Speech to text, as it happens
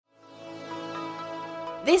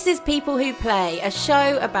This is People Who Play, a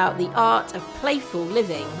show about the art of playful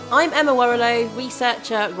living. I'm Emma Warrilow,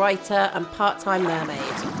 researcher, writer and part-time mermaid.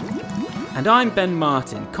 And I'm Ben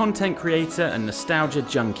Martin, content creator and nostalgia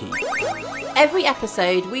junkie. Every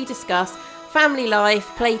episode we discuss family life,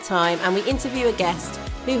 playtime, and we interview a guest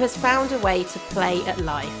who has found a way to play at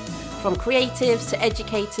life. From creatives to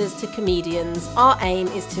educators to comedians, our aim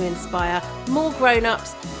is to inspire more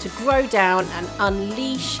grown-ups to grow down and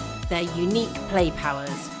unleash their unique play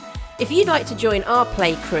powers. If you'd like to join our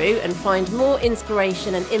play crew and find more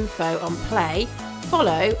inspiration and info on play,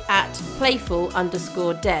 follow at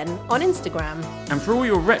playful_den on Instagram. And for all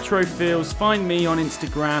your retro feels, find me on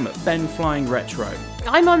Instagram at benflyingretro.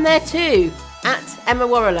 I'm on there too, at Emma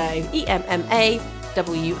Warrilow,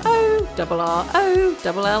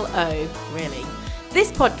 EMMAWORROLLO, really. This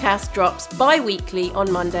podcast drops bi-weekly on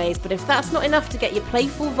Mondays, but if that's not enough to get your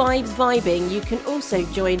playful vibes vibing, you can also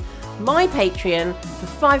join my Patreon for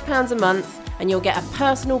 £5 a month and you'll get a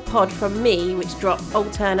personal pod from me which drop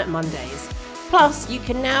alternate Mondays. Plus, you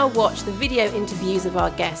can now watch the video interviews of our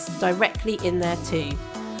guests directly in there too.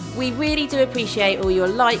 We really do appreciate all your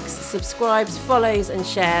likes, subscribes, follows and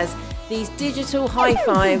shares. These digital high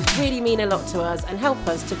fives really mean a lot to us and help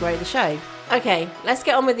us to grow the show. Okay, let's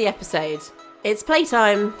get on with the episode. It's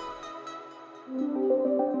playtime.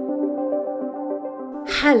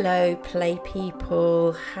 Hello, play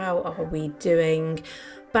people. How are we doing?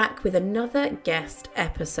 Back with another guest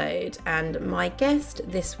episode, and my guest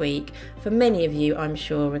this week, for many of you I'm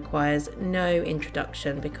sure, requires no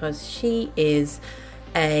introduction because she is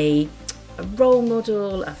a role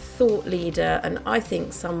model, a thought leader, and I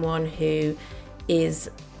think someone who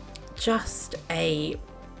is just a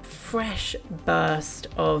fresh burst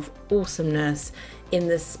of awesomeness in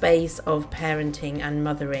the space of parenting and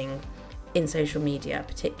mothering in social media,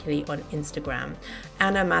 particularly on Instagram.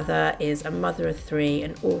 Anna Mather is a mother of three,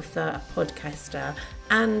 an author, a podcaster,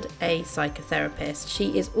 and a psychotherapist.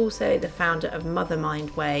 She is also the founder of Mother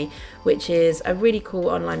Mind Way, which is a really cool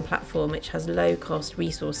online platform which has low-cost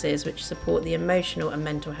resources which support the emotional and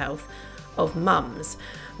mental health of mums.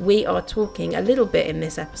 We are talking a little bit in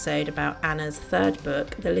this episode about Anna's third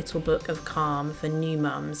book, The Little Book of Calm for New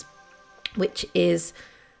Mums, which is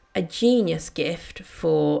a genius gift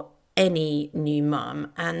for any new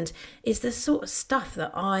mum and is the sort of stuff that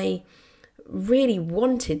I really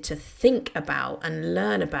wanted to think about and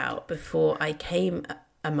learn about before I came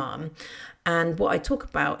a mum. And what I talk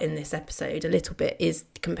about in this episode a little bit is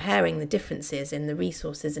comparing the differences in the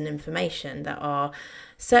resources and information that are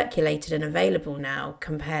circulated and available now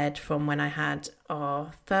compared from when I had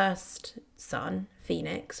our first son,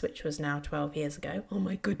 Phoenix, which was now 12 years ago. Oh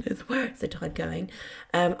my goodness, where is the time going?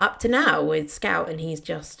 Up to now with Scout, and he's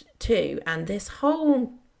just 2. And this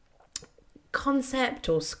whole concept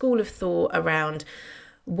or school of thought around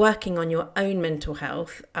working on your own mental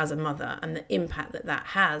health as a mother and the impact that that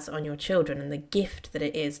has on your children and the gift that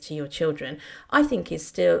it is to your children, I think is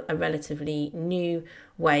still a relatively new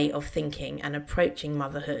way of thinking and approaching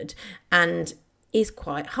motherhood, and is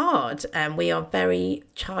quite hard. We are very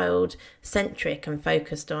child-centric and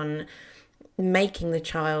focused on making the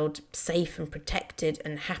child safe and protected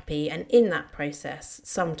and happy, and in that process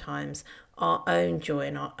sometimes our own joy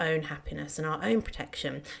and our own happiness and our own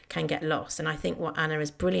protection can get lost. And I think what Anna is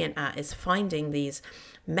brilliant at is finding these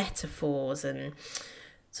metaphors and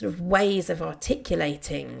sort of ways of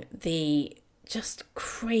articulating the just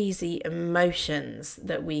crazy emotions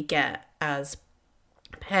that we get as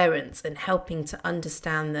parents and helping to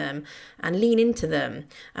understand them and lean into them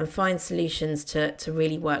and find solutions to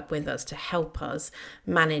really work with us to help us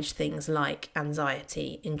manage things like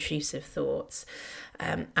anxiety, intrusive thoughts,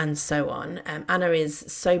 and so on. Anna is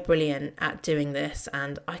so brilliant at doing this,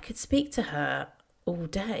 and I could speak to her all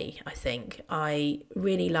day. I think I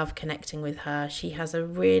really love connecting with her. She has a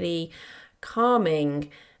really calming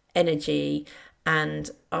energy, and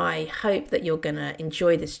I hope that you're going to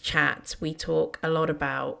enjoy this chat. We talk a lot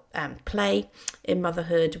about play in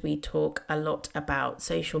motherhood. We talk a lot about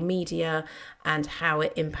social media and how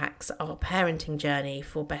it impacts our parenting journey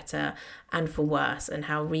for better and for worse, and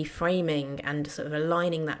how reframing and sort of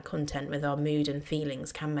aligning that content with our mood and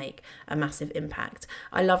feelings can make a massive impact.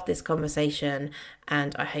 I love this conversation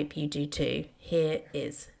and I hope you do too. Here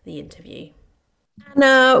is the interview.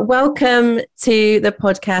 Anna, welcome to the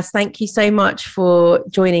podcast. Thank you so much for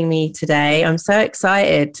joining me today. I'm so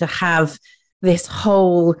excited to have this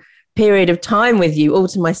whole period of time with you all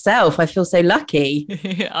to myself. I feel so lucky.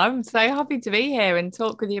 I'm so happy to be here and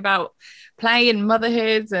talk with you about play and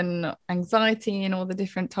motherhood and anxiety and all the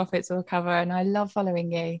different topics we'll cover. And I love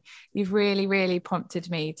following you. You've really, really prompted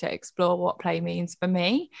me to explore what play means for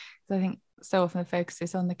me. So I think so often the focus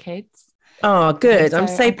is on the kids. Oh, good. I'm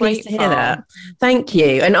so pleased to hear that. Thank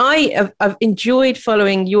you. And I've enjoyed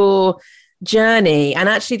following your journey, and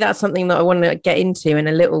actually that's something that I want to get into in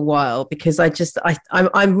a little while, because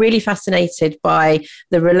I'm really fascinated by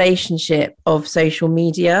the relationship of social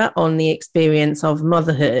media on the experience of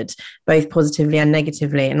motherhood, both positively and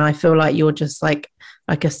negatively. And I feel like you're just like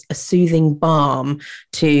a soothing balm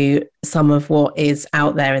to some of what is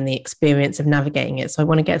out there in the experience of navigating it. So I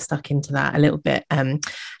want to get stuck into that a little bit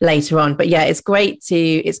later on. But yeah, it's great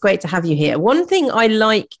to have you here. One thing I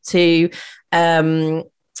like to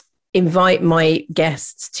invite my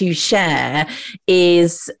guests to share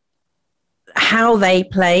is how they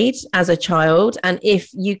played as a child, and if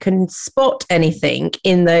you can spot anything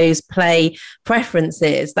in those play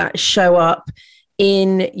preferences that show up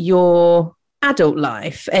in your adult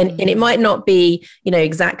life. And it might not be,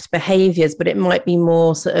 exact behaviors, but it might be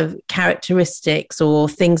more sort of characteristics or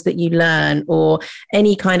things that you learn, or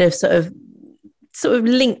any kind of sort of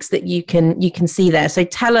links that you can see there. So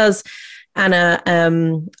tell us, Anna,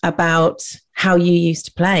 about how you used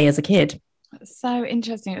to play as a kid. So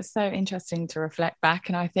interesting. It's so interesting to reflect back.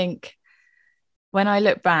 And I think when I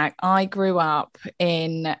look back, I grew up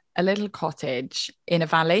in a little cottage in a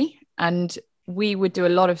valley, and we would do a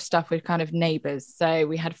lot of stuff with kind of neighbours. So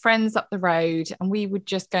we had friends up the road, and we would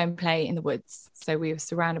just go and play in the woods. So we were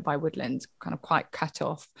surrounded by woodland, kind of quite cut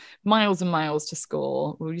off, miles and miles to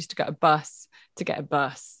school. We used to get a bus to get a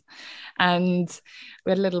bus. And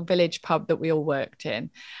we had a little village pub that we all worked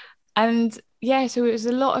in. And yeah, so it was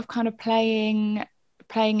a lot of kind of playing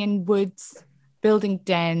in woods, building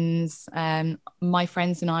dens. My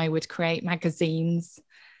friends and I would create magazines,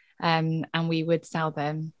 and we would sell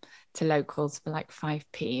them to locals for like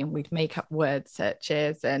 5p, and we'd make up word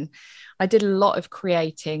searches. And I did a lot of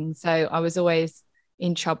creating, so I was always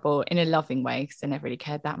in trouble in a loving way, because I never really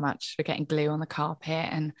cared that much for getting glue on the carpet.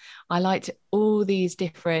 And I liked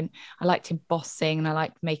I liked embossing, and I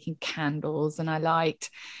liked making candles, and I liked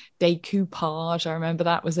decoupage. I remember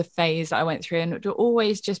that was a phase that I went through, and it would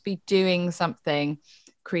always just be doing something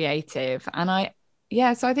creative. And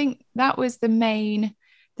so I think that was the main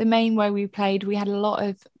way we played. We had a lot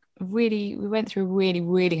of we went through a really,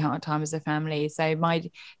 really hard time as a family. So my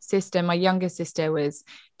younger sister was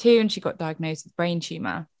 2, and she got diagnosed with brain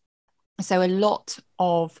tumor. So a lot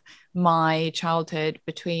of my childhood,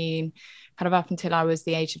 between kind of up until I was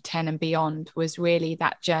the age of 10 and beyond, was really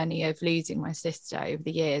that journey of losing my sister over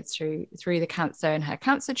the years through the cancer and her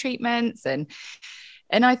cancer treatments. And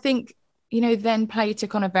I think, then play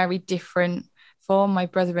took on a very different form. My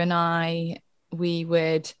brother and I, we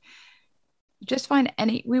would just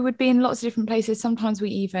we would be in lots of different places. Sometimes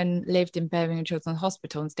we even lived in Birmingham Children's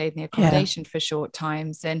Hospital and stayed in the accommodation for short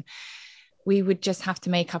times, and we would just have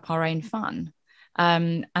to make up our own fun.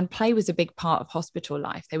 And play was a big part of hospital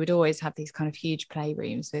life. They would always have these kind of huge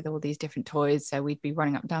playrooms with all these different toys, so we'd be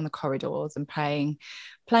running up and down the corridors and playing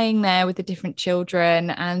there with the different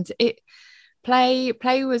children. And play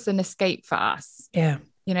was an escape for us.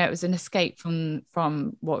 It was an escape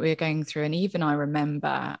from what we were going through. And even I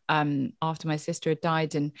remember after my sister had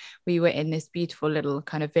died, and we were in this beautiful little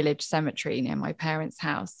kind of village cemetery near my parents'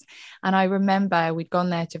 house. And I remember we'd gone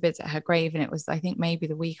there to visit her grave, and it was, I think, maybe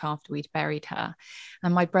the week after we'd buried her.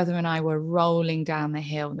 And my brother and I were rolling down the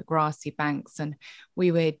hill on the grassy banks, and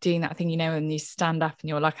we were doing that thing, when you stand up and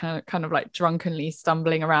you're like kind of like drunkenly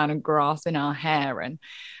stumbling around and grass in our hair. And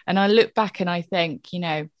I look back and I think,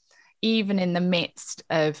 even in the midst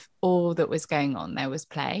of all that was going on, there was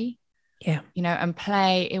play. And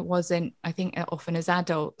play, it wasn't, I think often as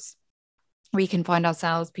adults, we can find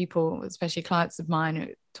ourselves, people, especially clients of mine, who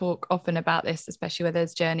talk often about this, especially where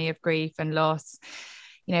there's journey of grief and loss.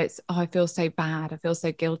 It's, I feel so bad. I feel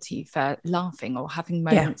so guilty for laughing or having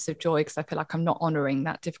moments of joy, because I feel like I'm not honoring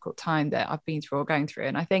that difficult time that I've been through or going through.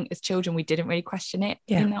 And I think as children, we didn't really question it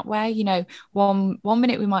in that way. One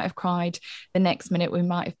minute we might have cried, the next minute we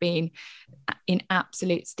might have been in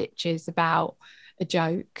absolute stitches about a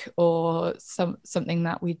joke or something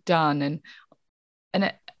that we'd done.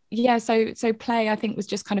 So play, I think, was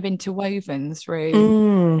just kind of interwoven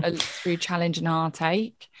through challenge and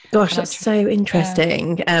heartache. Gosh, that's so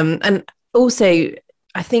interesting. And also,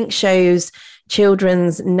 I think shows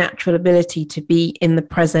children's natural ability to be in the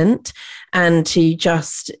present and to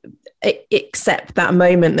just accept that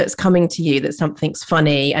moment that's coming to you, that something's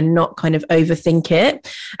funny, and not kind of overthink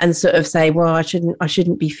it and sort of say, well, I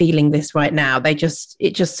shouldn't be feeling this right now. It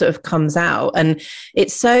just sort of comes out. And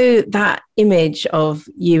it's so, that image of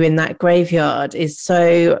you in that graveyard is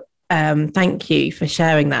so, thank you for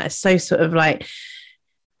sharing that. It's so sort of like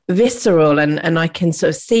visceral, and I can sort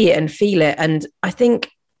of see it and feel it. And I think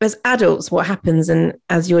as adults, what happens, and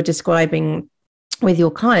as you're describing with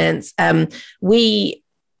your clients, we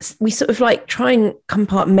sort of like try and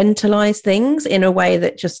compartmentalize things in a way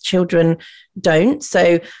that just children don't.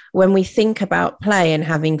 So when we think about play and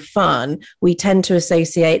having fun, we tend to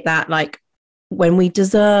associate that like when we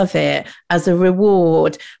deserve it, as a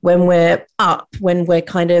reward, when we're up, when we're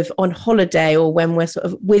kind of on holiday, or when we're sort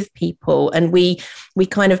of with people, and we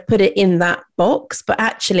kind of put it in that box. But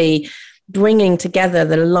actually bringing together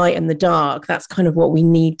the light and the dark, that's kind of what we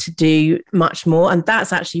need to do much more. And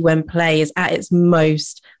that's actually when play is at its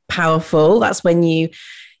most powerful. That's when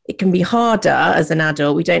it can be harder as an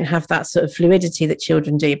adult. We don't have that sort of fluidity that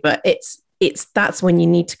children do, but that's when you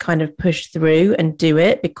need to kind of push through and do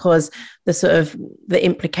it, because the sort of the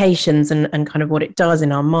implications and kind of what it does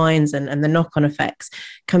in our minds and the knock-on effects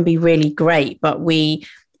can be really great. But we,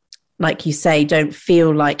 like you say, don't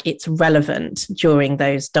feel like it's relevant during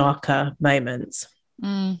those darker moments.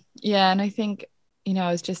 Yeah. And I think,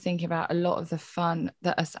 I was just thinking about a lot of the fun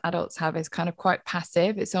that us adults have is kind of quite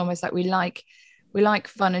passive. It's almost like we like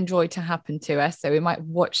fun and joy to happen to us. So we might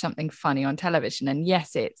watch something funny on television, and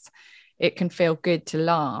yes, it can feel good to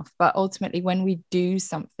laugh. But ultimately, when we do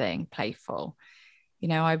something playful,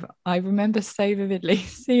 I remember so vividly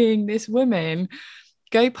seeing this woman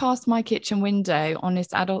go past my kitchen window on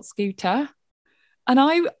this adult scooter. And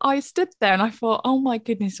I stood there and I thought, oh my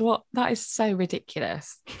goodness, that is so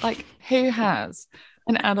ridiculous. Like, who has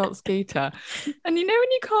an adult scooter? And when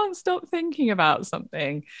you can't stop thinking about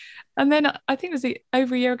something. And then I think it was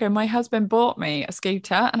over a year ago, my husband bought me a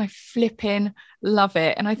scooter, and I flipping love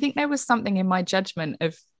it. And I think there was something in my judgment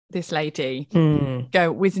of this lady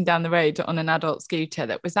go whizzing down the road on an adult scooter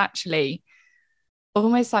that was actually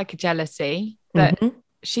almost like a jealousy that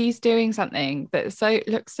she's doing something that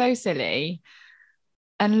looks so silly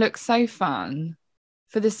and looks so fun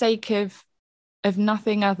for the sake of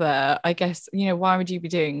nothing other, I guess. Why would you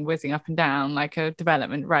be whizzing up and down like a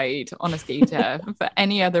development road on a scooter for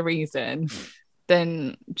any other reason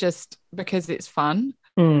than just because it's fun?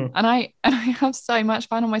 And I have so much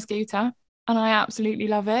fun on my scooter, and I absolutely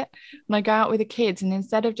love it. And I go out with the kids, and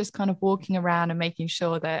instead of just kind of walking around and making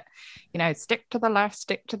sure that, stick to the left,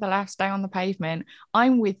 stay on the pavement,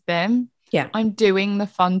 I'm with them. Yeah. I'm doing the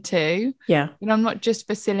fun too. Yeah. I'm not just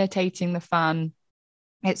facilitating the fun.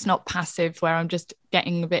 It's not passive where I'm just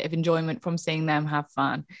getting a bit of enjoyment from seeing them have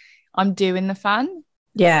fun. I'm doing the fun.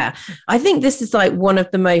 Yeah. I think this is like one of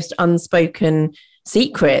the most unspoken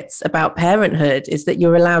secrets about parenthood, is that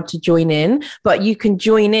you're allowed to join in, but you can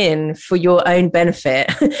join in for your own benefit,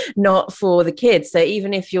 not for the kids. So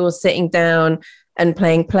even if you're sitting down and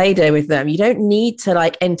playing Play-Doh with them, you don't need to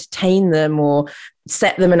like entertain them or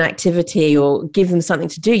set them an activity or give them something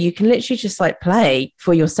to do. You can literally just like play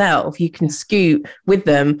for yourself. You can scoot with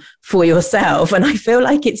them for yourself. And I feel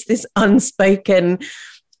like it's this unspoken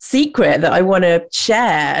secret that I want to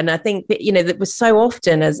share. And I think that, that we're so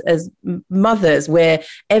often as mothers, where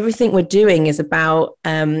everything we're doing is about,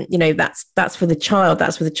 that's for the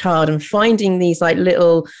child, and finding these like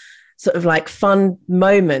little sort of like fun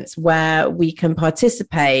moments where we can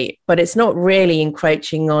participate, but it's not really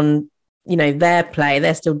encroaching on, their play.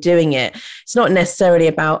 They're still doing it. It's not necessarily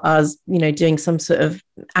about us, doing some sort of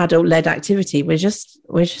adult led activity. We're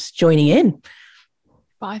just joining in.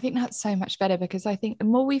 But I think that's so much better, because I think the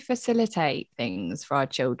more we facilitate things for our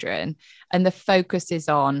children and the focus is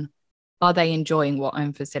on, are they enjoying what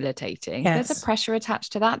I'm facilitating? Yes. There's a pressure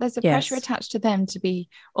attached to that. There's a pressure attached to them to be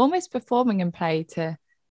almost performing and play to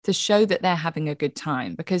show that they're having a good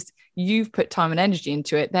time, because you've put time and energy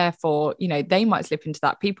into it. Therefore, they might slip into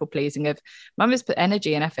that people pleasing of, Mum has put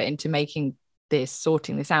energy and effort into making this,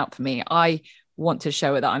 sorting this out for me. I want to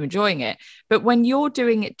show her that I'm enjoying it. But when you're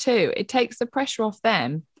doing it too, it takes the pressure off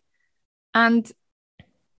them and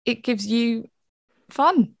it gives you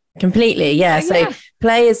fun. Completely. Yeah. So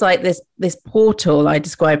play is like this portal, I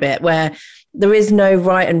describe it, where there is no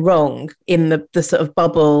right and wrong in the sort of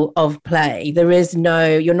bubble of play.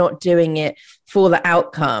 You're not doing it for the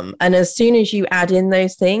outcome. And as soon as you add in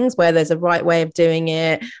those things where there's a right way of doing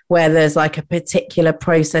it, where there's like a particular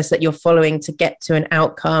process that you're following to get to an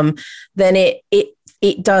outcome, then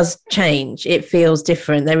it does change. It feels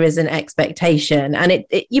different. There is an expectation, and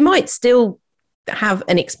you might still have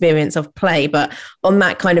an experience of play, but on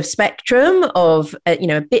that kind of spectrum of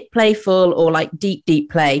a bit playful or like deep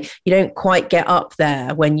play, you don't quite get up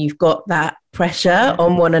there when you've got that pressure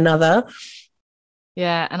on one another.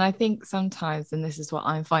 Yeah. And I think sometimes, and this is what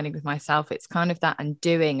I'm finding with myself, it's kind of that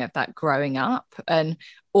undoing of that growing up and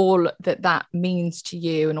all that that means to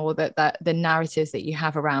you, and all that the narratives that you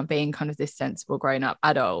have around being kind of this sensible grown up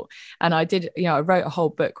adult. And I did, I wrote a whole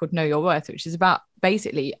book called Know Your Worth, which is about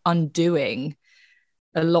basically undoing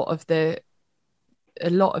a lot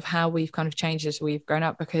of how we've kind of changed as we've grown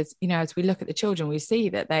up, because as we look at the children, we see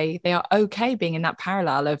that they are okay being in that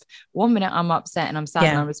parallel of 1 minute I'm upset and I'm sad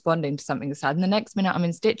and I'm responding to something sad, and the next minute I'm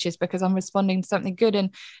in stitches because I'm responding to something good, and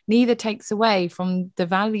neither takes away from the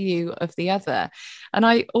value of the other. And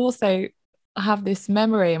I also have this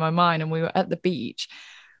memory in my mind, and we were at the beach,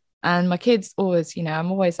 and my kids always,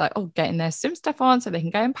 I'm always like, getting their swim stuff on so they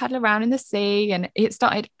can go and paddle around in the sea. And it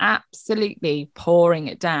started absolutely pouring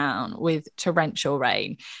it down with torrential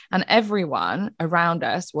rain. And everyone around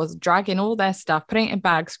us was dragging all their stuff, putting it in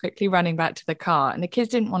bags, quickly running back to the car. And the kids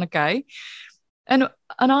didn't want to go. And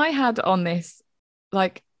I had on this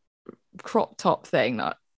like crop top thing,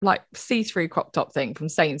 like see-through crop top thing from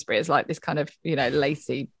Sainsbury's, like this kind of,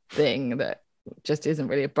 lacy thing that just isn't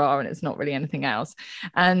really a bra and it's not really anything else,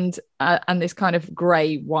 and this kind of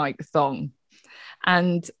grey white thong,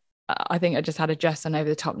 and I think I just had a dress on over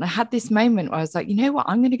the top. And I had this moment where I was like, you know what,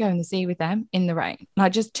 I'm going to go in the sea with them in the rain. And I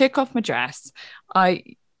just took off my dress, I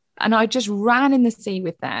just ran in the sea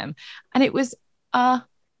with them, and it was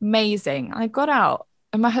amazing. I got out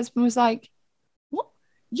and my husband was like, what,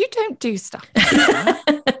 you don't do stuff like that?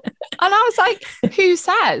 And I was like, who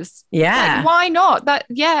says? Like, why not?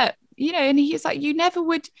 And he's like, you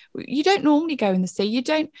don't normally go in the sea. You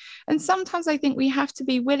don't. And sometimes I think we have to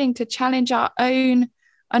be willing to challenge our own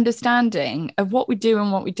understanding of what we do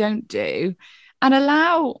and what we don't do, and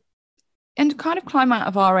allow and kind of climb out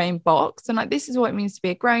of our own box. And like, this is what it means to be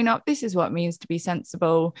a grown up. This is what it means to be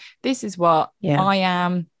sensible. This is what I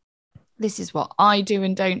am. This is what I do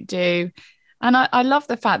and don't do. And I love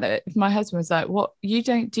the fact that my husband was like, what, you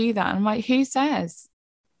don't do that? And I'm like, who says?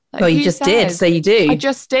 Like, well, you just did, so you do. I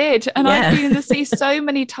just did. And I've been in the sea so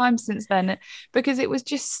many times since then, because it was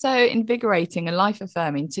just so invigorating and life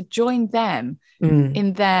affirming to join them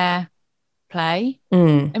in their play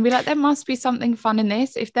and be like, there must be something fun in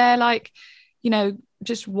this. If they're like,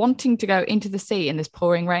 just wanting to go into the sea in this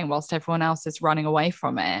pouring rain whilst everyone else is running away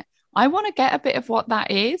from it, I want to get a bit of what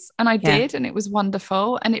that is. And I did, and it was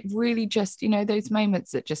wonderful. And it really just, those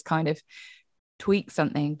moments that just kind of tweak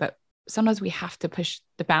something, but sometimes we have to push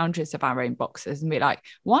the boundaries of our own boxes and be like,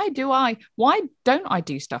 why don't I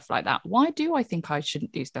do stuff like that? Why do I think I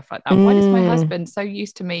shouldn't do stuff like that? Why is my husband so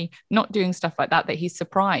used to me not doing stuff like that he's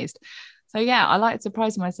surprised? So I like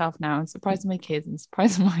surprising myself now, and surprising my kids and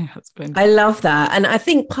surprising my husband. I love that. And I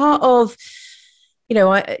think part of,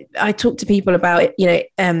 I talk to people about,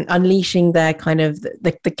 unleashing their kind of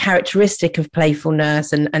the characteristic of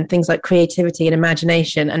playfulness and things like creativity and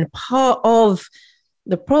imagination. And part of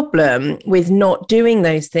the problem with not doing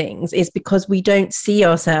those things is because we don't see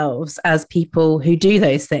ourselves as people who do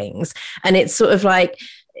those things. And it's sort of like,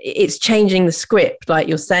 it's changing the script, like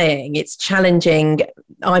you're saying. It's challenging,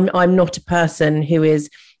 I'm not a person who is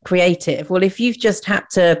creative. Well, if you've just had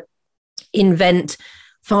to invent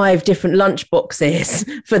 5 different lunch boxes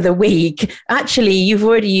for the week, actually you've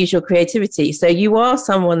already used your creativity. So you are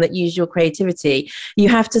someone that used your creativity. You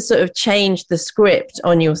have to sort of change the script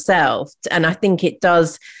on yourself. And I think it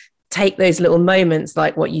does take those little moments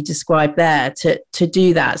like what you described there to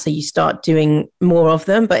do that. So you start doing more of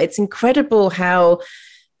them. But it's incredible how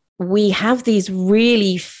we have these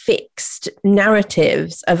really fixed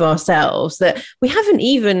narratives of ourselves that we haven't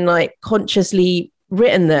even like consciously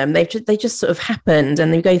written them. They just sort of happened,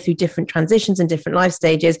 and they go through different transitions and different life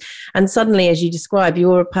stages. And suddenly, as you describe,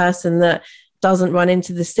 you're a person that doesn't run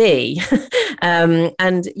into the sea.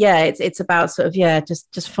 It's about sort of,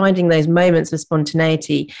 just finding those moments of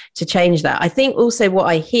spontaneity to change that. I think also what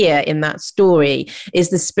I hear in that story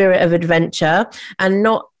is the spirit of adventure, and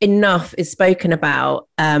not enough is spoken about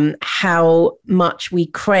how much we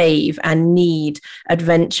crave and need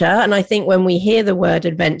adventure. And I think when we hear the word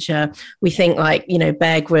adventure, we think like,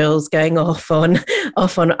 Bear Grylls going up on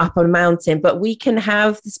a mountain, but we can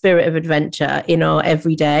have the spirit of adventure in our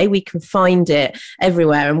everyday. We can find it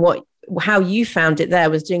everywhere. And how you found it there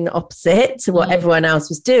was doing the opposite to what everyone else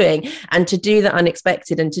was doing, and to do the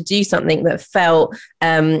unexpected and to do something that felt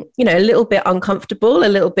a little bit uncomfortable, a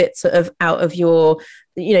little bit sort of out of your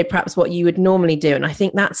perhaps what you would normally do. And I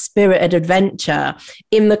think that spirited adventure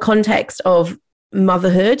in the context of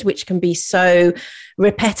motherhood, which can be so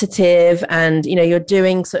repetitive, and you're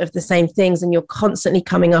doing sort of the same things and you're constantly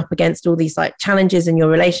coming up against all these like challenges in your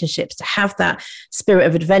relationships. To have that spirit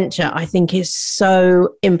of adventure, I think, is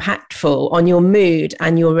so impactful on your mood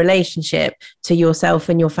and your relationship to yourself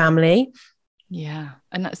and your family. Yeah.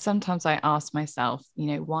 And sometimes I ask myself,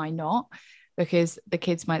 why not? Because the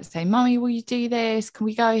kids might say, Mummy, will you do this? Can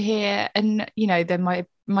we go here? And, then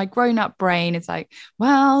my grown-up brain is like,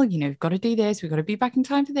 well, we've got to do this. We've got to be back in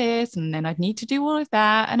time for this. And then I'd need to do all of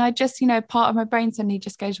that. And I just, part of my brain suddenly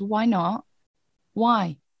just goes, well, why not?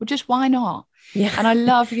 Why? Well, just why not? Yeah. And I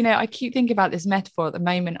love, I keep thinking about this metaphor at the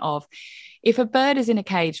moment of, if a bird is in a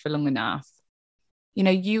cage for long enough, you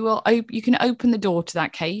can open the door to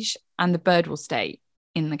that cage and the bird will stay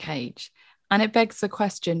in the cage. And it begs the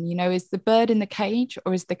question, is the bird in the cage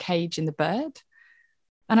or is the cage in the bird?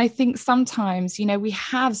 And I think sometimes, we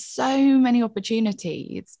have so many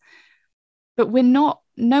opportunities, but no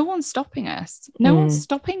one's stopping us. No one's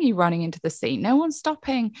stopping you running into the sea. No one's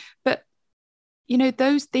stopping. But,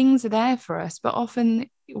 those things are there for us. But often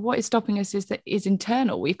what is stopping us is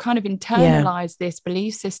internal. We've kind of internalized this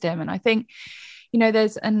belief system. And I think,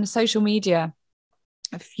 there's, and social media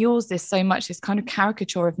fuels this so much, this kind of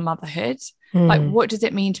caricature of motherhood. Like, what does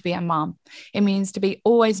it mean to be a mom? It means to be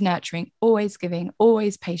always nurturing, always giving,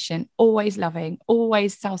 always patient, always loving,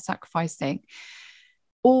 always self-sacrificing,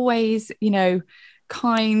 always,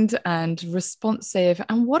 kind and responsive.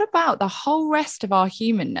 And what about the whole rest of our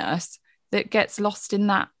humanness that gets lost in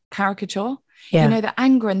that caricature? Yeah. The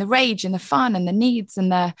anger and the rage and the fun and the needs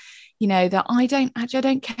and the, that I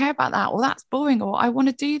don't care about that, or that's boring, or I want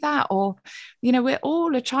to do that, or, we're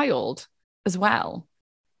all a child as well.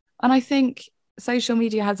 And I think social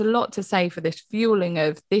media has a lot to say for this fueling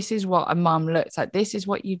of, this is what a mum looks like. This is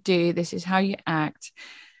what you do. This is how you act.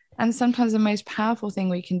 And sometimes the most powerful thing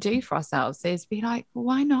we can do for ourselves is be like, well,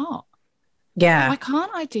 why not? Yeah. Why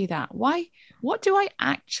can't I do that? Why? What do I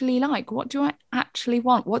actually like? What do I actually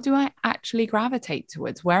want? What do I actually gravitate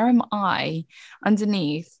towards? Where am I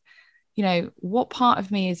underneath? What part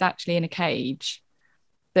of me is actually in a cage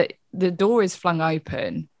that the door is flung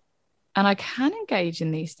open and I can engage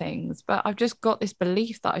in these things, but I've just got this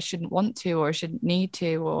belief that I shouldn't want to, or I shouldn't need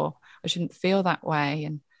to, or I shouldn't feel that way.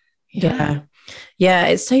 And yeah,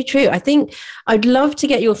 it's so true. I think I'd love to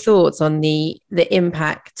get your thoughts on the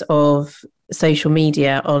impact of social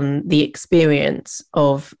media on the experience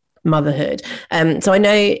of motherhood. So I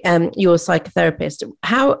know you're a psychotherapist.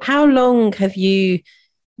 How long have you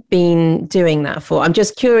been doing that for? I'm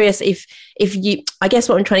just curious if you, I guess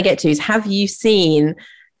what I'm trying to get to is, have you seen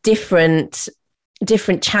different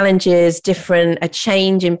challenges, a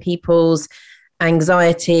change in people's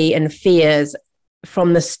anxiety and fears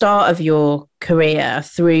from the start of your career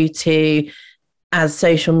through to as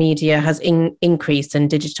social media has increased and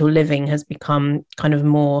digital living has become kind of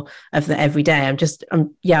more of the everyday? I'm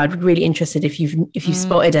I'd be really interested if you've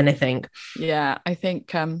spotted anything. Yeah, I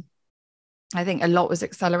think a lot was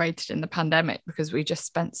accelerated in the pandemic because we just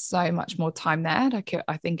spent so much more time there.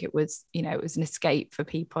 I think it was, it was an escape for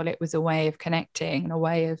people. It was a way of connecting and a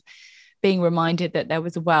way of being reminded that there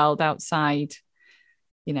was a world outside,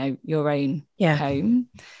 your own home.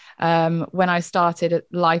 When I started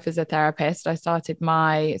life as a therapist, I did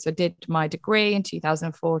my degree in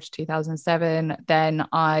 2004 to 2007. Then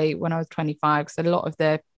when I was 25, because a lot of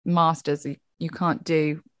the masters you can't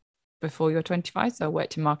do before you're 25. So I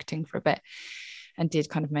worked in marketing for a bit and did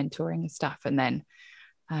kind of mentoring and stuff. And then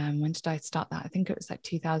when did I start that? I think it was like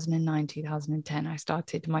 2009, 2010. I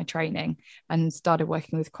started my training and started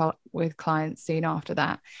working with clients soon after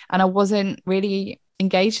that. And I wasn't really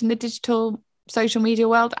engaged in the digital social media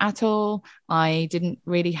world at all. I didn't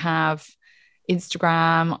really have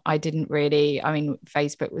Instagram.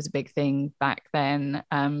 Facebook was a big thing back then,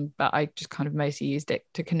 but I just kind of mostly used it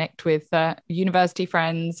to connect with university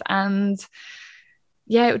friends. And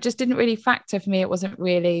it just didn't really factor for me. It wasn't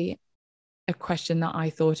really a question that I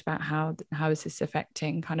thought about, how is this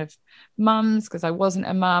affecting kind of mums, because I wasn't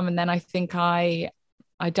a mum. And then I think I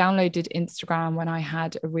downloaded Instagram when I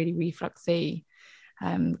had a really refluxy,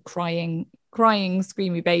 crying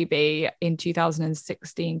screamy baby in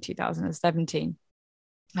 2016, 2017.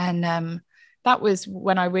 And that was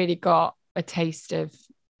when I really got a taste of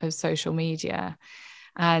social media.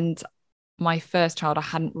 And my first child, I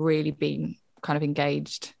hadn't really been kind of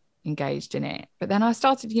engaged in it. But then I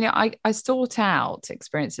started, I sought out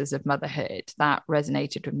experiences of motherhood that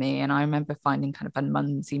resonated with me. And I remember finding kind of a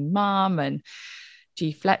Munzie Mum and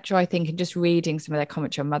G. Fletcher, I think, and just reading some of their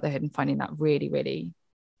commentary on motherhood and finding that really, really,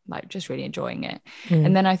 just really enjoying it.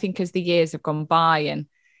 And then I think as the years have gone by and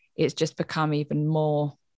it's just become even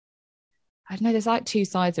more I don't know, there's like two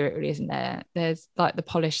sides of it, really, isn't there? There's like the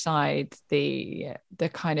polished side, the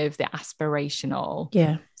kind of the aspirational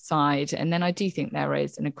side. And then I do think there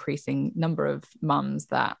is an increasing number of mums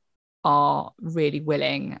that are really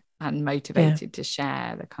willing and motivated to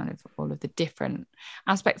share the kind of all of the different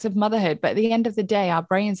aspects of motherhood. But at the end of the day, our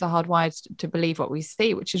brains are hardwired to believe what we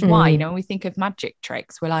see, which is why, you know, when we think of magic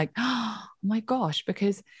tricks, we're like, oh my gosh,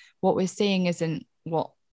 because what we're seeing isn't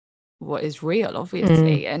what is real,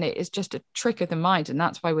 obviously. And it is just a trick of the mind. And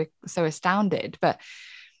that's why we're so astounded. But,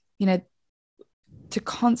 you know, to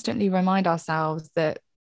constantly remind ourselves that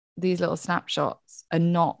these little snapshots are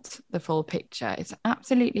not the full picture, it's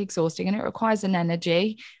absolutely exhausting, and it requires an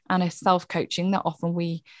energy and a self-coaching that often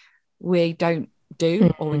we don't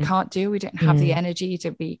do, or we can't do. We don't have the energy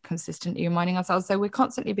to be consistently reminding ourselves. So we're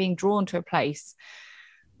constantly being drawn to a place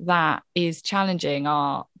that is challenging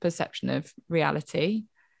our perception of reality,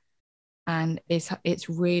 and it's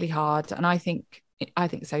really hard. And I think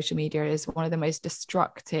social media is one of the most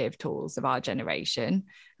destructive tools of our generation.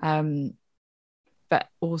 But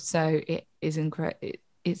also it is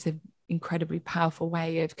it's an incredibly powerful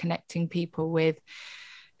way of connecting people's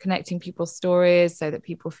stories, so that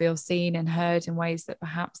people feel seen and heard in ways that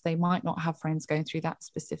perhaps they might not have friends going through that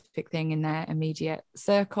specific thing in their immediate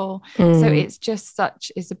circle. So it's just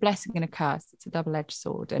it's a blessing and a curse. It's a double-edged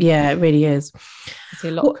sword. And it really is. I see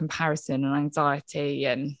a lot of comparison and anxiety,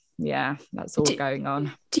 and that's all going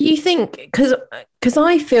on. Do you think, because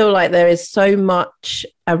I feel like there is so much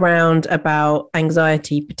around about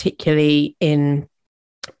anxiety, particularly in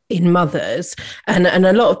mothers, and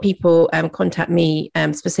a lot of people contact me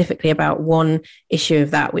specifically about one issue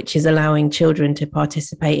of that, which is allowing children to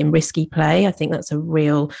participate in risky play. I think that's a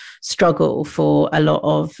real struggle for a lot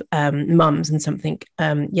of mums, and something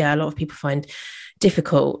a lot of people find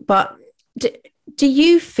difficult. But do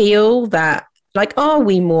you feel that, like, are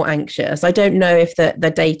we more anxious? I don't know if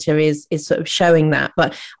the data is sort of showing that,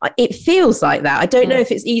 but it feels like that. I don't know if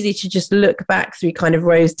it's easy to just look back through kind of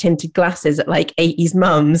rose-tinted glasses at like 80s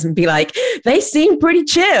mums and be like, they seem pretty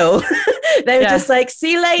chill. They were just like,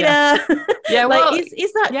 see you later. Yeah, well, like,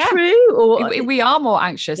 is that true? Or we are more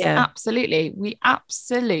anxious. Absolutely. We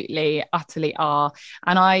absolutely, utterly are.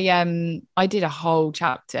 And I did a whole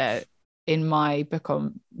chapter in my book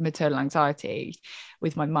on maternal anxiety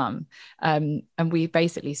with my mum, and we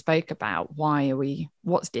basically spoke about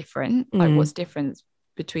what's different, like what's different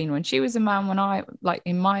between when she was a mum, when I, like,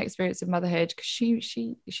 in my experience of motherhood, because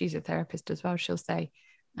she's a therapist as well, she'll say,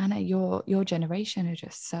 Anna, your generation are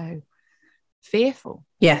just so fearful.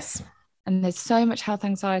 Yes. And there's so much health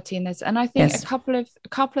anxiety in this, and I think a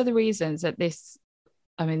couple of the reasons that this,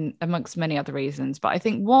 I mean, amongst many other reasons, but I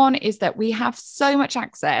think one is that we have so much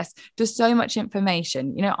access to so much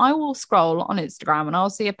information. You know, I will scroll on Instagram and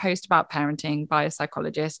I'll see a post about parenting by a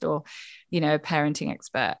psychologist or, you know, a parenting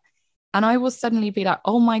expert. And I will suddenly be like,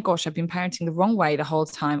 oh my gosh, I've been parenting the wrong way the whole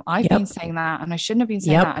time. I've been saying that and I shouldn't have been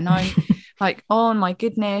saying that. And I'm like, oh my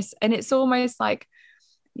goodness. And it's almost like,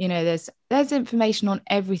 you know, there's information on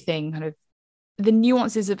everything, kind of the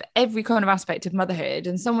nuances of every kind of aspect of motherhood,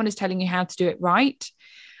 and someone is telling you how to do it right.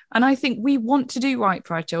 And I think we want to do right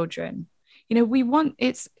for our children. You know,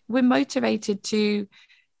 we're motivated to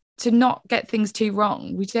not get things too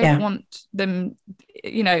wrong. We don't want them,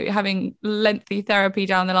 you know, having lengthy therapy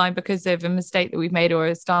down the line because of a mistake that we've made or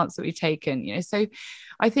a stance that we've taken, you know. So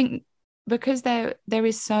I think because there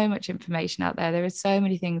is so much information out there is so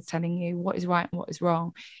many things telling you what is right and what is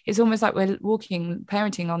wrong. It's almost like we're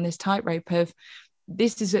parenting on this tightrope of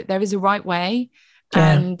there is a right way,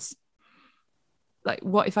 and like,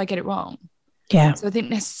 what if I get it wrong? So I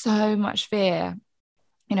think there's so much fear.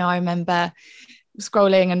 You know, I remember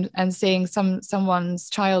scrolling and seeing someone's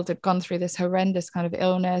child had gone through this horrendous kind of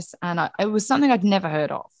illness, and it was something I'd never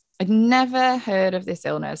heard of. I'd never heard of this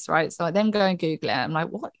illness, right? So I then go and Google it. I'm like,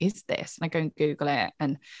 what is this? And I go and Google it.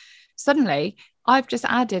 And suddenly I've just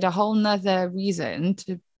added a whole nother reason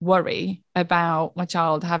to worry about my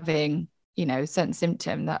child having, you know, a certain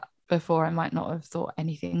symptom that before I might not have thought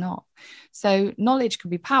anything of. So knowledge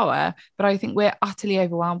can be power, but I think we're utterly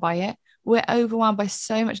overwhelmed by it. We're overwhelmed by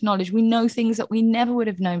so much knowledge. We know things that we never would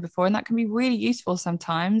have known before, and that can be really useful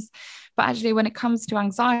sometimes. But actually, when it comes to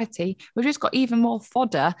anxiety, we've just got even more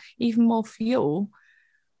fodder, even more fuel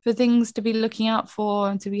for things to be looking out for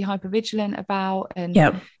and to be hypervigilant about. And,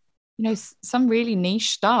 you know, some really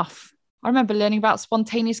niche stuff. I remember learning about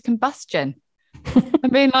spontaneous combustion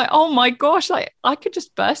and being like, oh my gosh, like I could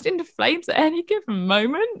just burst into flames at any given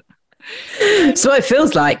moment. So it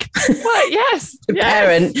feels like. Well, yes.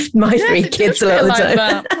 Parent my 3 kids a lot of the time.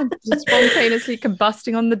 That. Just spontaneously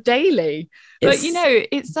combusting on the daily. But, you know,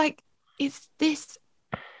 it's like, it's this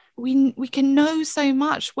we can know so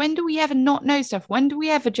much. When do we ever not know stuff? When do we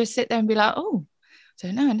ever just sit there and be like, oh, I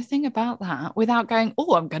don't know anything about that, without going,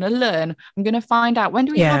 oh, I'm going to learn, I'm going to find out. When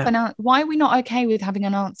do we have why are we not okay with having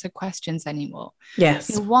unanswered questions anymore? Yes.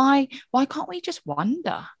 You know, why can't we just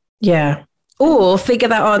wonder? Yeah. Or figure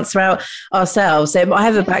that answer out ourselves. So I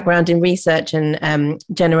have a background in research and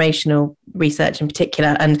generational research in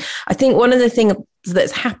particular. And I think one of the things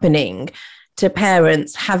that's happening to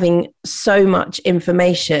parents having so much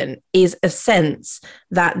information is a sense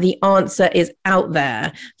that the answer is out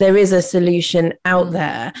there. There is a solution out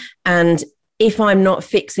there. And if I'm not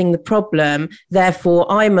fixing the problem,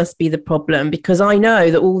 therefore I must be the problem, because I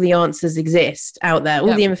know that all the answers exist out there.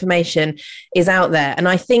 All the information is out there. And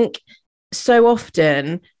I think so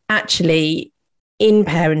often, actually, in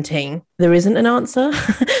parenting, there isn't an answer.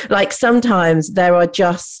 Like sometimes there are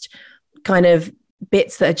just kind of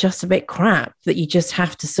bits that are just a bit crap that you just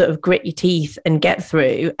have to sort of grit your teeth and get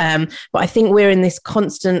through. But I think we're in this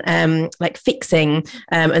constant like fixing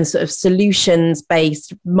and sort of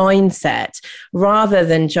solutions-based mindset, rather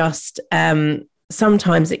than just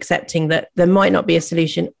sometimes accepting that there might not be a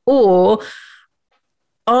solution, or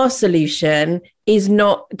our solution is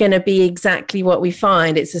not going to be exactly what we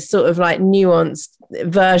find. It's a sort of like nuanced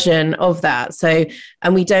version of that. So,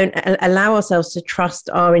 and we don't allow ourselves to trust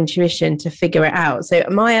our intuition to figure it out. So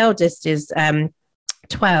my eldest is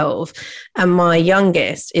 12 and my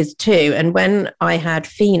youngest is 2. And when I had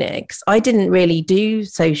Phoenix, I didn't really do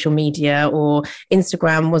social media, or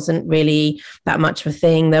Instagram wasn't really that much of a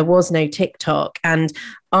thing. There was no TikTok. And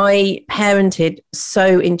I parented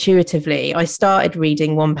so intuitively. I started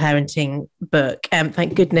reading one parenting book, and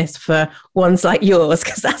thank goodness for ones like yours,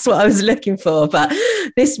 because that's what I was looking for. But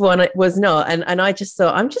this one was not. And I just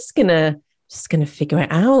thought, I'm just gonna figure it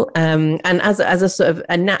out. And as a sort of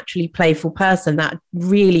a naturally playful person, that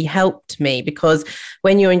really helped me, because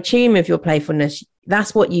when you're in tune with your playfulness,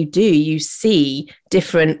 that's what you do. You see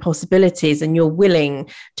different possibilities and you're willing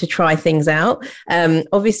to try things out.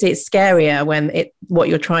 Obviously, it's scarier when what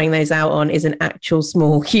you're trying those out on is an actual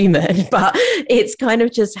small human, but it's kind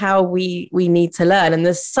of just how we need to learn. And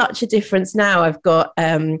there's such a difference now. I've got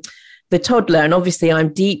the toddler, and obviously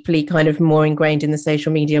I'm deeply kind of more ingrained in the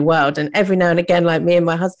social media world. And every now and again, like me and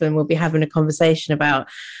my husband will be having a conversation about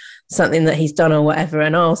something that he's done or whatever,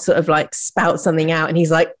 and I'll sort of like spout something out and he's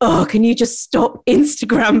like, oh, can you just stop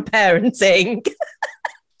Instagram parenting?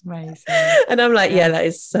 Amazing. And I'm like, yeah, that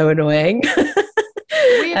is so annoying.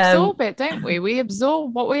 We absorb it, don't we? We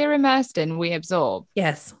absorb what we are immersed in, we absorb.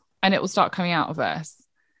 Yes. And it will start coming out of us.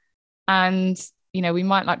 And, you know, we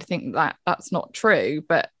might like to think that that's not true,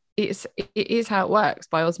 but it is how it works,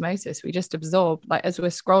 by osmosis. We just absorb, like as we're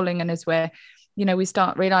scrolling and as we're, you know, we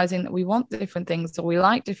start realizing that we want different things or we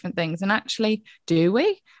like different things. And actually, do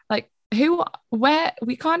we? Like where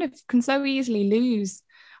we kind of can so easily lose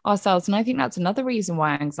ourselves. And I think that's another reason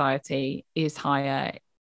why anxiety is higher,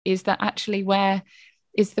 is that actually where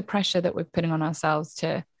is the pressure that we're putting on ourselves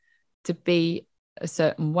to be a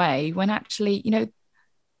certain way, when actually, you know,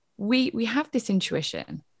 we have this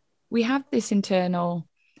intuition, we have this internal,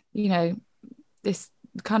 you know, this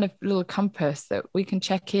kind of little compass that we can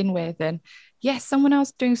check in with. And yes, someone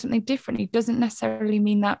else doing something differently doesn't necessarily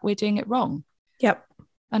mean that we're doing it wrong. Yep.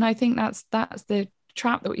 And I think that's the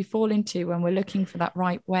trap that we fall into when we're looking for that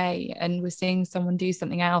right way, and we're seeing someone do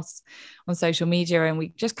something else on social media, and we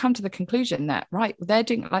just come to the conclusion that, right, they're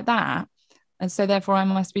doing it like that, and so therefore I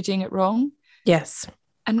must be doing it wrong. Yes.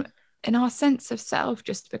 And our sense of self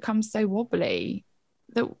just becomes so wobbly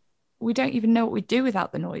that we don't even know what we do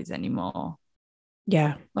without the noise anymore.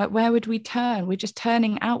 Yeah. Like, where would we turn? We're just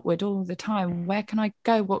turning outward all the time. Where can I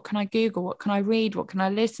go? What can I Google? What can I read? What can I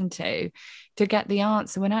listen to get the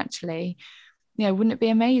answer? When actually, you know, wouldn't it be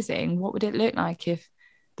amazing? What would it look like if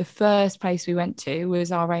the first place we went to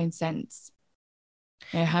was our own sense?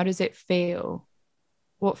 You know, how does it feel?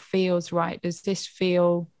 What feels right? Does this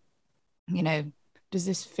feel, you know, does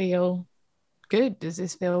this feel good? Does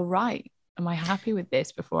this feel right? Am I happy with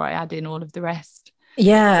this before I add in all of the rest?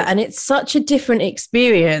 Yeah. And it's such a different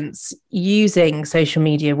experience using social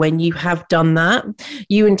media when you have done that.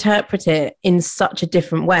 You interpret it in such a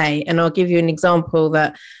different way. And I'll give you an example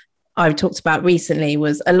that I've talked about recently.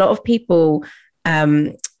 Was a lot of people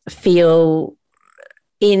feel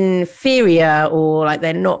inferior or like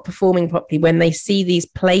they're not performing properly when they see these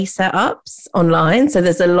play setups online. So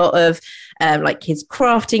there's a lot of like kids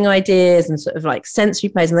crafting ideas and sort of like sensory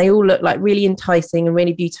plays, and they all look like really enticing and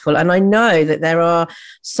really beautiful. And I know that there are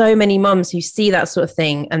so many mums who see that sort of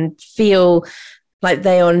thing and feel like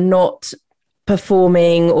they are not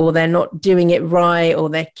performing, or they're not doing it right, or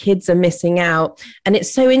their kids are missing out. And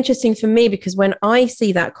it's so interesting for me because when I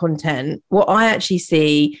see that content, what I actually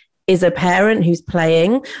see is a parent who's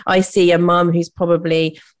playing. I see a mum who's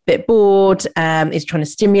probably a bit bored, is trying to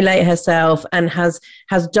stimulate herself, and has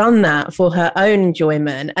done that for her own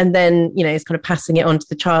enjoyment, and then is kind of passing it on to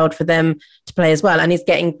the child for them to play as well, and is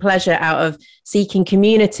getting pleasure out of seeking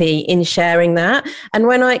community in sharing that. And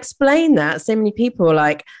when I explain that, so many people are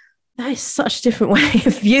like, that is such a different way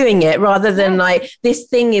of viewing it, rather than like, this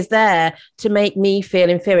thing is there to make me feel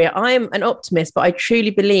inferior. I'm an optimist, but I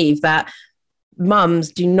truly believe that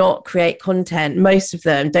mums do not create content. Most of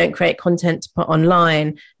them don't create content to put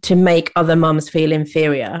online to make other mums feel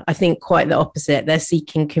inferior. I think quite the opposite. They're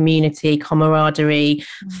seeking community, camaraderie,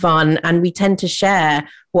 fun, and we tend to share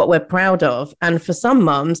what we're proud of. And for some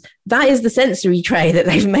mums, that is the sensory tray that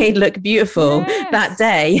they've made look beautiful that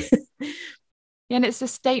day. Yeah, and it's the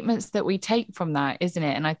statements that we take from that, isn't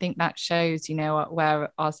it? And I think that shows, where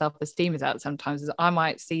our self-esteem is at sometimes. Is I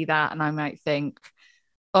might see that and I might think,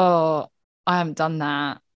 oh, I haven't done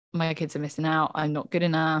that. My kids are missing out. I'm not good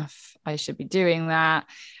enough. I should be doing that.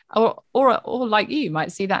 Or like you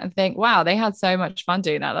might see that and think, wow, they had so much fun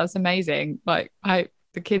doing that. That's amazing. Like, I hope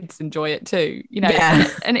the kids enjoy it too,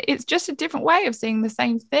 and it's just a different way of seeing the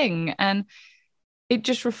same thing. And it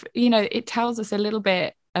just, it tells us a little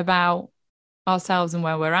bit about ourselves and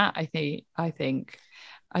where we're at. I think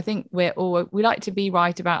we like to be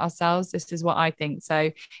right about ourselves. This is what I think.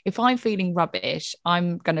 So if I'm feeling rubbish,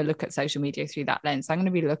 I'm going to look at social media through that lens. I'm going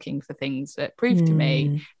to be looking for things that prove to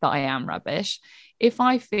me that I am rubbish. If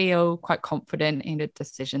I feel quite confident in a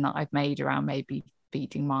decision that I've made around maybe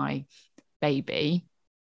feeding my baby,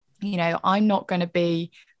 I'm not going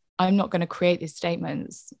to create these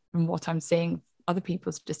statements from what I'm seeing other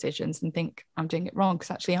people's decisions and think I'm doing it wrong,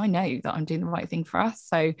 because actually I know that I'm doing the right thing for us.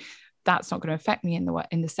 So that's not going to affect me in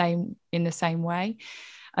the same way.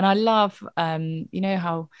 And I love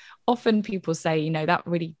how often people say, that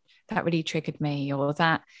really triggered me, or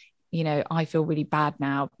that I feel really bad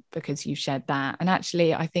now because you shared that. And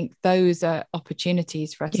actually I think those are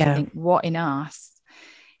opportunities for us to think, what in us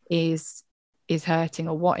is hurting,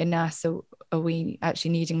 or what in us are we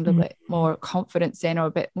actually needing a little bit more confidence in, or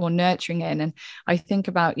a bit more nurturing in. And I think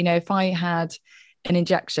about, if I had an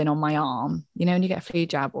injection on my arm, and you get a flu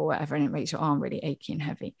jab or whatever, and it makes your arm really achy and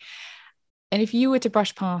heavy. And if you were to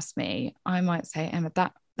brush past me, I might say, Emma,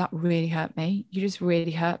 that really hurt me. You just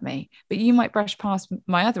really hurt me. But you might brush past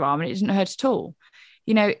my other arm and it didn't hurt at all.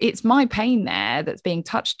 It's my pain there that's being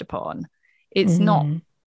touched upon. It's not,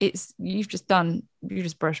 you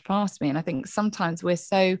just brushed past me. And I think sometimes we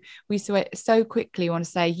so quickly want to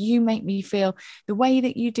say, you make me feel the way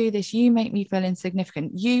that you do this, you make me feel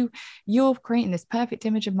insignificant. You're creating this perfect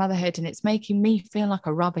image of motherhood and it's making me feel like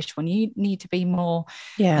a rubbish one. You need to be more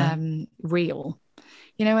real,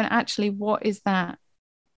 and actually what is that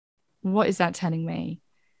telling me?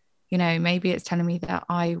 Maybe it's telling me that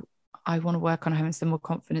I want to work on having some more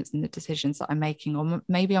confidence in the decisions that I'm making, or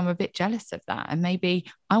maybe I'm a bit jealous of that, and maybe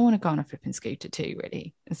I want to go on a flipping scooter too,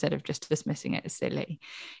 really, instead of just dismissing it as silly.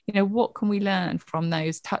 What can we learn from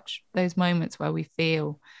those moments where we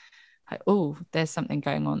feel like, oh, there's something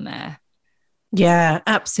going on there? Yeah,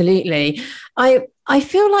 absolutely. I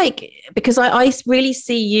feel like, because I really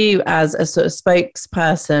see you as a sort of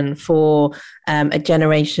spokesperson for a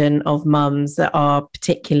generation of mums that are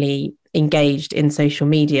particularly engaged in social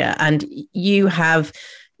media, and you have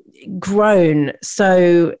grown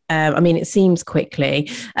so it seems quickly,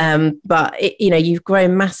 but you've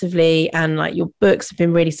grown massively, and like your books have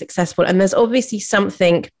been really successful, and there's obviously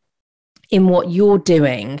something in what you're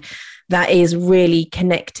doing that is really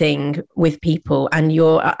connecting with people. And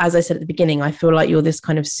you're, as I said at the beginning, I feel like you're this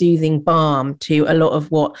kind of soothing balm to a lot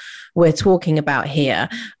of what we're talking about here.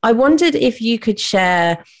 I wondered if you could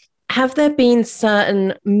share, have there been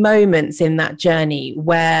certain moments in that journey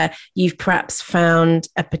where you've perhaps found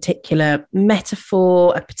a particular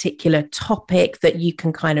metaphor, a particular topic that you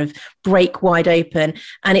can kind of break wide open,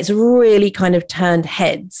 and it's really kind of turned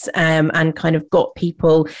heads and kind of got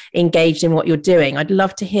people engaged in what you're doing? I'd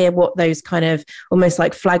love to hear what those kind of almost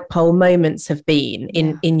like flagpole moments have been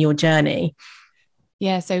in your journey.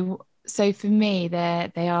 Yeah, so for me,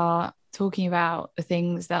 they are talking about the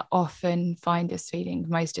things that often find us feeling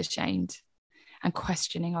most ashamed, and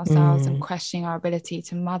questioning ourselves and questioning our ability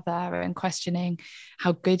to mother, and questioning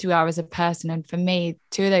how good we are as a person. And for me,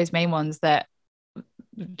 two of those main ones that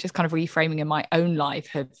just kind of reframing in my own life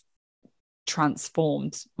have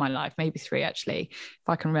transformed my life, maybe three actually, if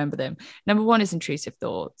I can remember them. Number one is intrusive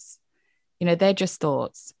thoughts. They're just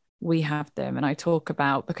thoughts. we have them, and I talk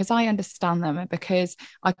about, because I understand them and because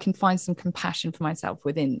I can find some compassion for myself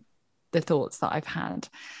within the thoughts that I've had,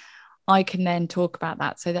 I can then talk about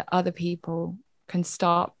that so that other people can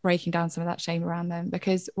start breaking down some of that shame around them.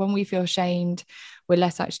 Because when we feel shamed, we're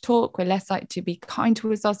less likely to talk, we're less likely to be kind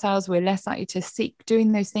towards ourselves, we're less likely to seek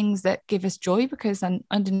doing those things that give us joy, because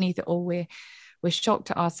underneath it all, we're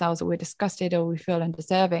shocked at ourselves, or we're disgusted, or we feel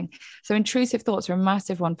undeserving. So intrusive thoughts are a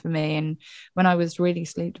massive one for me. And when I was really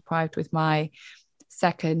sleep deprived with my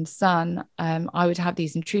second son, I would have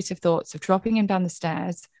these intrusive thoughts of dropping him down the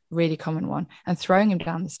stairs, really common one, and throwing him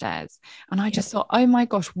down the stairs. And I just thought, oh my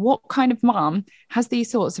gosh, what kind of mom has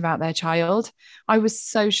these thoughts about their child? I was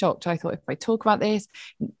so shocked. I thought, if I talk about this,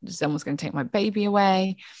 someone's going to take my baby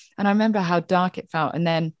away. And I remember how dark it felt. And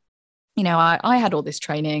then, you know, I had all this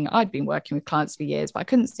training. I'd been working with clients for years, but I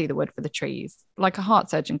couldn't see the wood for the trees. Like a heart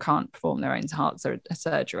surgeon can't perform their own heart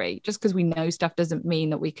surgery. Just because we know stuff doesn't mean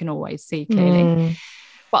that we can always see clearly.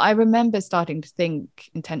 But I remember starting to think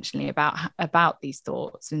intentionally about these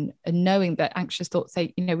thoughts, and knowing that anxious thoughts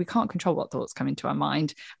say, you know, we can't control what thoughts come into our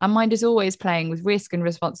mind. Our mind is always playing with risk and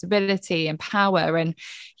responsibility and power. And,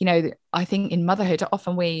 you know, I think in motherhood,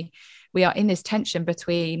 often we are in this tension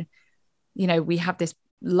between, you know, we have this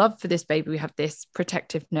love for this baby, we have this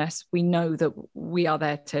protectiveness, we know that we are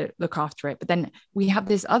there to look after it. But then we have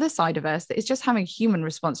this other side of us that is just having a human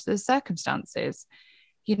response to the circumstances.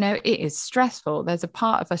 You know, it is stressful. There's a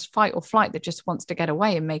part of us, fight or flight, that just wants to get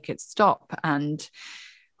away and make it stop. And,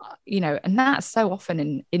 you know, and that's so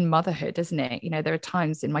often in motherhood, isn't it? You know, there are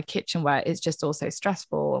times in my kitchen where it's just also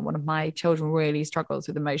stressful. And one of my children really struggles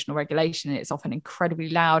with emotional regulation. And it's often incredibly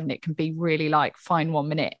loud, and it can be really like fine 1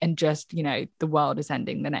 minute and just, you know, the world is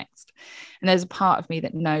ending the next. And there's a part of me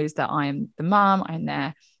that knows that I am the mom, I'm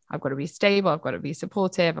there. I've got to be stable, I've got to be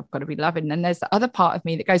supportive, I've got to be loving. And then there's the other part of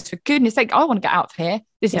me that goes, for goodness sake, I want to get out of here.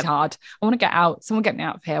 This is hard. I want to get out. Someone get me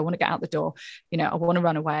out of here. I want to get out the door. You know, I want to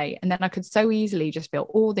run away. And then I could so easily just feel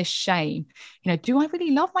all this shame. You know, do I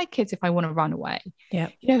really love my kids if I want to run away? Yeah.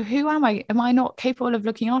 You know, who am I? Am I not capable of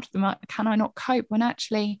looking after them? Can I not cope? When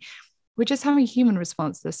actually we're just having a human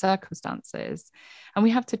response to the circumstances. And we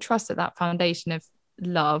have to trust that that foundation of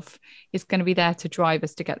love is going to be there to drive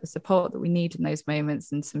us to get the support that we need in those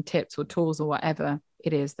moments, and some tips or tools or whatever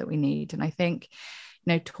it is that we need. And I think,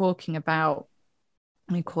 you know, talking about,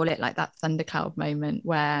 we call it like that thundercloud moment,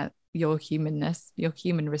 where your humanness, your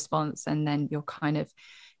human response, and then your kind of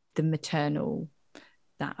the maternal,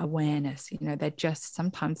 that awareness, you know, they're just,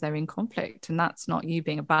 sometimes they're in conflict, and that's not you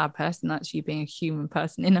being a bad person, that's you being a human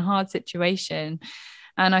person in a hard situation.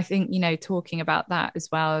 And I think, you know, talking about that as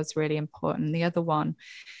well is really important. The other one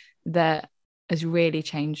that has really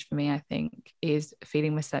changed for me, I think, is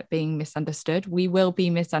being misunderstood. We will be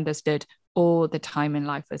misunderstood all the time in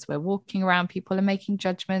life as we're walking around. People are making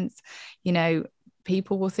judgments. You know,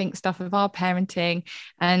 people will think stuff of our parenting.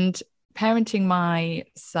 And parenting my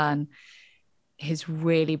son has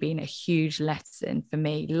really been a huge lesson for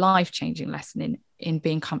me, life-changing lesson in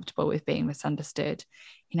being comfortable with being misunderstood.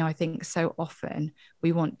 You know, I think so often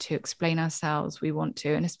we want to explain ourselves, we want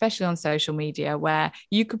to, and especially on social media, where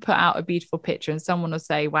you could put out a beautiful picture and someone will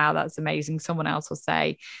say, wow, that's amazing. Someone else will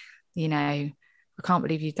say, you know, I can't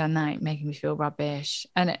believe you've done that, making me feel rubbish.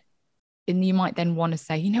 And you might then want to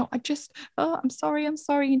say, you know, I'm sorry.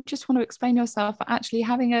 You just want to explain yourself. But actually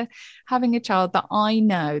having a child that I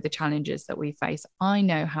know the challenges that we face, I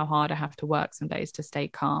know how hard I have to work some days to stay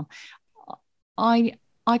calm. I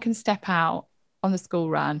can step out on the school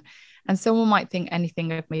run and someone might think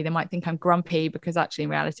anything of me. They might think I'm grumpy, because actually in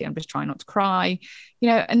reality I'm just trying not to cry, you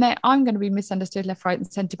know, and then I'm going to be misunderstood left, right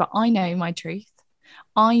and centre. But I know my truth.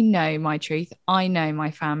 I know my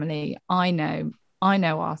family. I know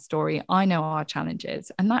our story. I know our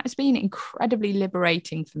challenges. And that has been incredibly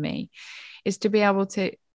liberating for me, is to be able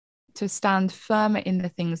to stand firmer in the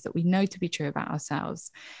things that we know to be true about ourselves,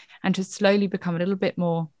 and to slowly become a little bit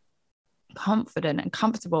more confident and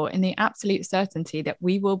comfortable in the absolute certainty that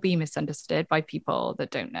we will be misunderstood by people that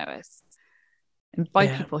don't know us, and by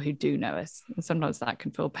people who do know us. And sometimes that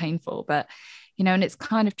can feel painful, but, you know, and it's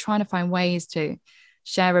kind of trying to find ways to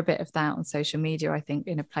share a bit of that on social media, I think,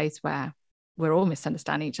 in a place where we're all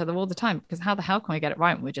misunderstanding each other all the time, because how the hell can we get it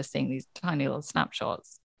right when we're just seeing these tiny little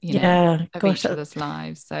snapshots, you know, of each other's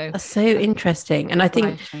lives? So that's so interesting. And I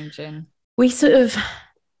think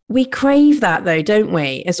we crave that though, don't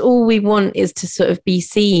we? It's all we want, is to sort of be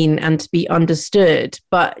seen and to be understood.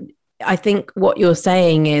 But I think what you're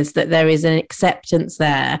saying is that there is an acceptance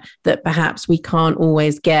there that perhaps we can't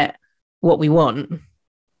always get what we want.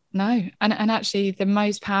 No. And actually the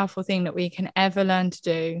most powerful thing that we can ever learn to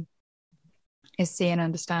do is see and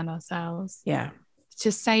understand ourselves. Yeah.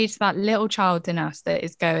 to say to that little child in us that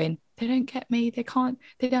is going, they don't get me, they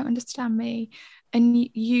don't understand me. And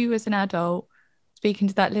you as an adult speaking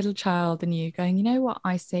to that little child and you going, you know what,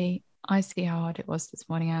 I see how hard it was this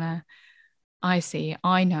morning, Anna. I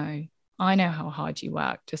know how hard you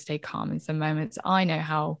work to stay calm in some moments. I know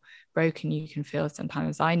how broken you can feel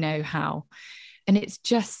sometimes. I know how. And it's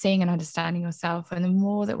just seeing and understanding yourself. And the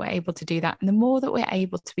more that we're able to do that, and the more that we're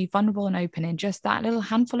able to be vulnerable and open in just that little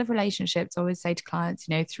handful of relationships, I always say to clients,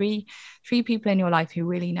 you know, three people in your life who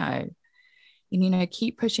really know. And, you know,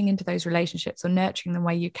 keep pushing into those relationships or nurturing them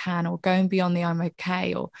where you can, or going beyond the I'm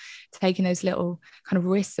okay, or taking those little kind of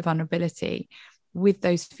risks of vulnerability with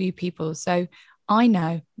those few people. So I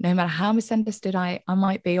know no matter how misunderstood I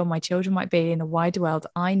might be, or my children might be in the wider world,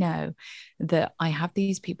 I know that I have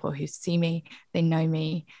these people who see me, they know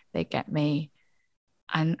me, they get me.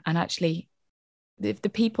 And actually, if the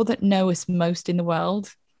people that know us most in the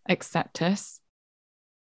world accept us,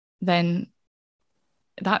 then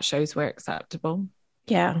that shows we're acceptable.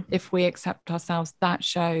 Yeah. If we accept ourselves, that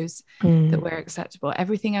shows that we're acceptable.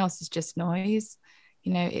 Everything else is just noise.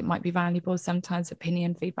 You know, it might be valuable. Sometimes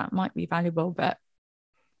opinion, feedback might be valuable, but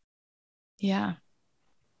yeah.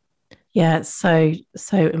 Yeah, it's so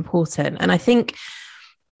important. And I think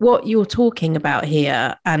what you're talking about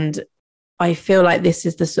here, and I feel like this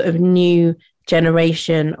is the sort of new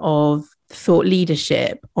generation of thought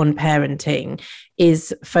leadership on parenting,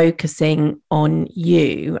 is focusing on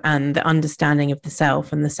you and the understanding of the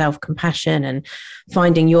self and the self-compassion and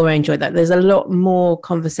finding your own joy. That there's a lot more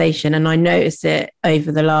conversation, and I noticed it over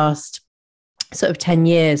the last sort of 10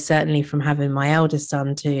 years, certainly from having my eldest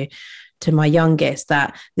son to my youngest,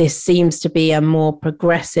 that this seems to be a more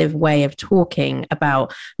progressive way of talking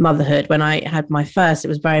about motherhood. When I had my first, it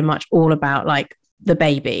was very much all about like the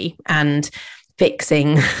baby and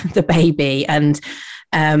fixing the baby, and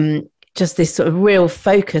just this sort of real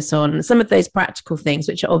focus on some of those practical things,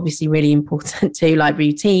 which are obviously really important too, like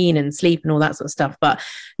routine and sleep and all that sort of stuff, but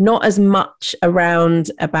not as much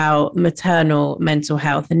around about maternal mental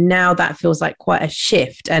health. And now that feels like quite a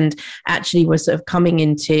shift. And actually we're sort of coming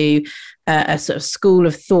into a sort of school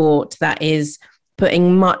of thought that is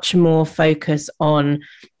putting much more focus on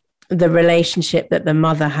the relationship that the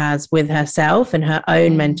mother has with herself and her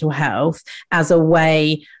own mental health as a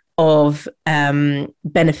way of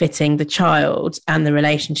benefiting the child and the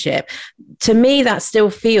relationship. To me, that still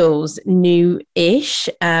feels new-ish,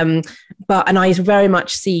 and I very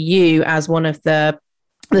much see you as one of the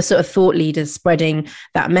sort of thought leaders spreading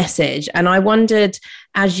that message. And I wondered,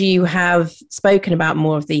 as you have spoken about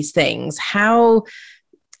more of these things, how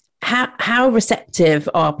receptive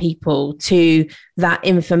are people to that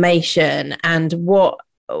information, and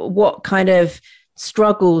what kind of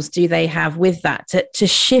struggles do they have with that to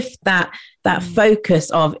shift that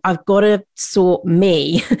focus of I've got to sort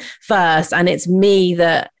me first, and it's me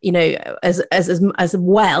that, you know, as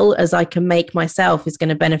well as I can make myself is going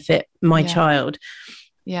to benefit my child.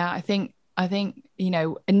 Yeah, I think, you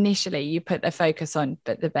know, initially you put the focus on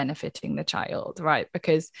the benefiting the child, right?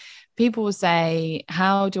 Because people will say,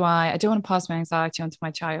 I don't want to pass my anxiety on to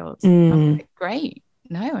my child. I'm like, great.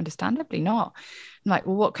 No, understandably not. I'm like,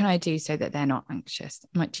 well, what can I do so that they're not anxious?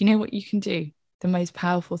 I'm like, do you know what you can do? The most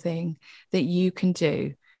powerful thing that you can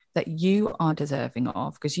do, that you are deserving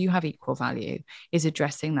of, because you have equal value, is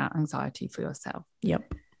addressing that anxiety for yourself.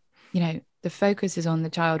 Yep. You know, the focus is on the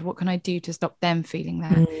child. What can I do to stop them feeling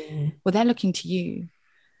that? Well, they're looking to you,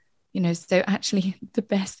 you know, so actually the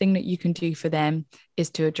best thing that you can do for them is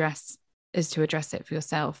to address it for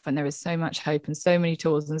yourself. And there is so much hope and so many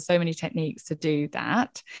tools and so many techniques to do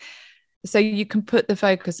that. So you can put the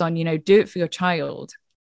focus on, you know, do it for your child,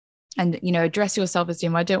 and, you know, address your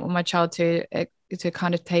self-esteem. I don't want my child to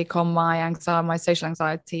kind of take on my anxiety, my social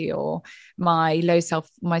anxiety, or my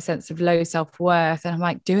sense of low self-worth. And I'm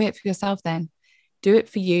like, do it for yourself then. Do it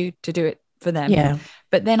for you to do it for them. Yeah.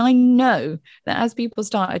 But then I know that as people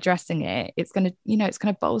start addressing it, it's going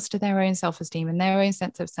to bolster their own self-esteem and their own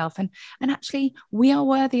sense of self. And actually, we are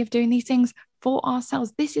worthy of doing these things for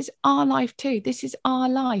ourselves. This is our life too. This is our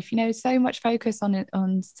life. You know, so much focus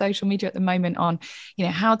on social media at the moment on, you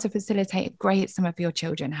know, how to facilitate a great summer for your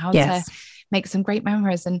children, how to make some great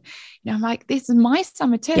memories. And, you know, I'm like, this is my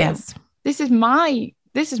summer too. Yes. This is my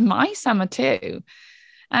summer too.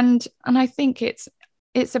 And I think it's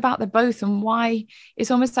about the both, and why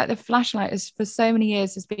it's almost like the flashlight is for so many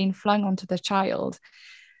years has been flung onto the child.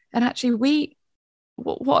 And actually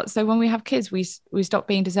so when we have kids, we stop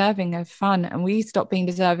being deserving of fun, and we stop being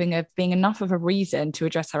deserving of being enough of a reason to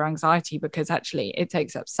address our anxiety, because actually it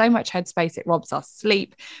takes up so much headspace. It robs us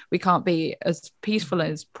sleep. We can't be as peaceful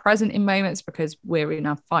and as present in moments because we're in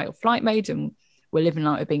our fight or flight mode, and we're living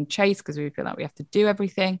like we're being chased because we feel like we have to do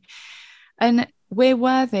everything. And we're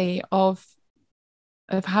worthy of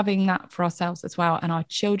having that for ourselves as well. And our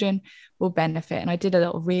children will benefit. And I did a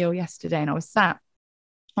little reel yesterday, and I was sat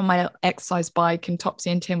on my exercise bike, and Topsy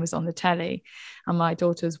and Tim was on the telly, and my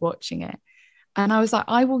daughter was watching it. And I was like,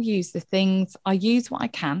 I will use the things, I use what I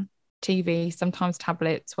can, TV, sometimes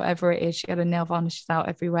tablets, whatever it is. She had her nail varnishes out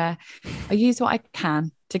everywhere. I use what I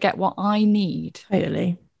can to get what I need.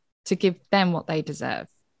 Totally. To give them what they deserve.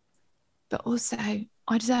 But also,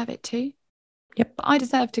 I deserve it too. Yep. But I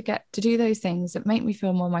deserve to get to do those things that make me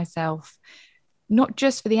feel more myself. Not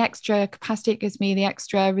just for the extra capacity it gives me, the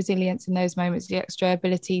extra resilience in those moments, the extra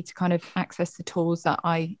ability to kind of access the tools that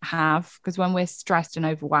I have. Because when we're stressed and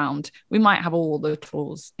overwhelmed, we might have all the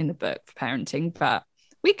tools in the book for parenting, but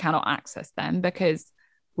we cannot access them because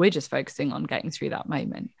we're just focusing on getting through that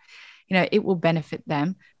moment. You know, it will benefit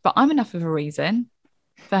them, but I'm enough of a reason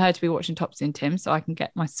for her to be watching Topsy and Tim so I can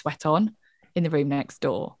get my sweat on in the room next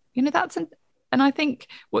door. You know, and I think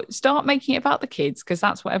start making it about the kids, because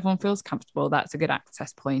that's what everyone feels comfortable. That's a good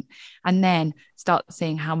access point. And then start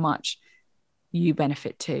seeing how much you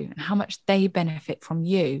benefit too, and how much they benefit from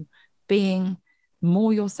you being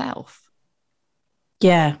more yourself.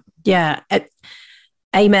 Yeah.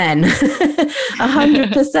 Amen.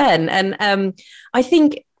 100%. And I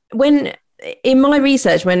think in my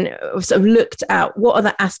research, when I've sort of looked at what are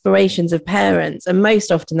the aspirations of parents, and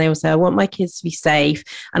most often they will say, I want my kids to be safe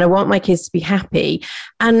and I want my kids to be happy.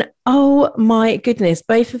 And oh my goodness,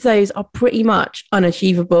 both of those are pretty much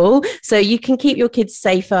unachievable. So you can keep your kids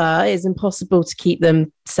safer. It's impossible to keep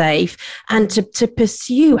them safe. And to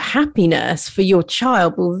pursue happiness for your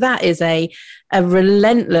child, well, that is a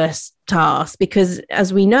relentless task, because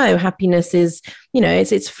as we know, happiness is, you know,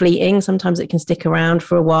 it's fleeting. Sometimes it can stick around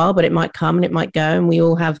for a while, but it might come and it might go, and we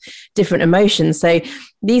all have different emotions. So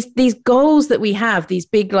these goals that we have, these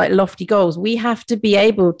big, like, lofty goals, we have to be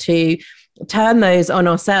able to turn those on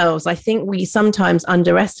ourselves. I think we sometimes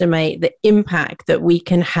underestimate the impact that we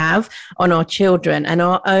can have on our children, and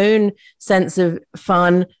our own sense of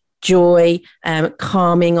fun, joy,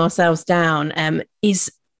 calming ourselves down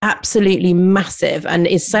is absolutely massive, and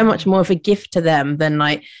is so much more of a gift to them than,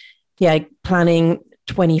 like, planning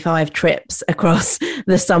 25 trips across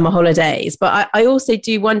the summer holidays. But I also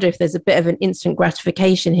do wonder if there's a bit of an instant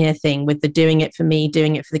gratification here thing with the doing it for me,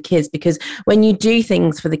 doing it for the kids, because when you do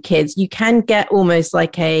things for the kids, you can get almost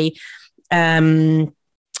like a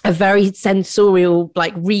very sensorial,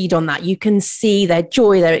 like, read on that. You can see their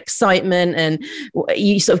joy, their excitement, and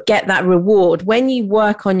you sort of get that reward. When you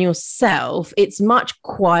work on yourself, it's much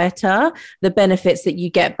quieter, the benefits that you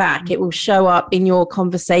get back. It will show up in your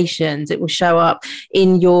conversations. It will show up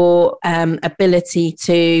in your ability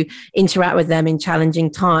to interact with them in challenging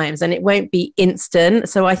times, and it won't be instant.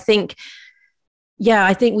 So I think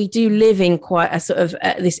we do live in quite a sort of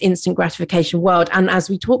this instant gratification world. And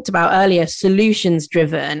as we talked about earlier, solutions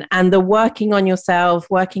driven, and the working on yourself,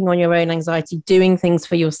 working on your own anxiety, doing things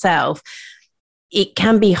for yourself, it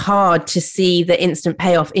can be hard to see the instant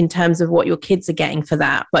payoff in terms of what your kids are getting for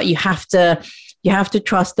that. But you have to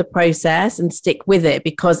trust the process and stick with it,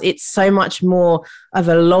 because it's so much more of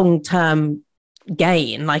a long-term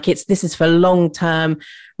gain. Like, this is for long-term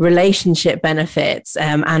relationship benefits,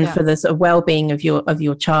 and for the sort of well-being of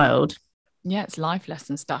your child. Yeah, it's life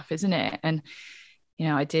lesson stuff, isn't it? And you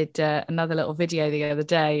know, I did another little video the other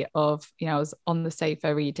day of, you know, I was on the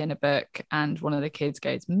sofa reading a book, and one of the kids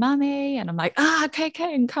goes, "Mummy," and I'm like, okay,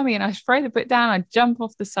 I'm coming, and I throw the book down, I jump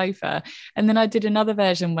off the sofa. And then I did another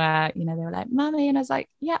version where, you know, they were like, "Mummy," and I was like,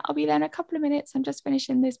 "Yeah, I'll be there in a couple of minutes, I'm just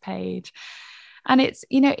finishing this page." And it's,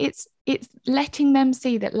 you know, it's letting them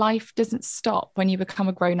see that life doesn't stop when you become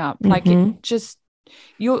a grown up. Like, it just,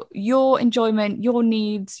 your enjoyment, your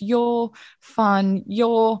needs, your fun,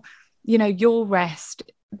 your, you know, your rest,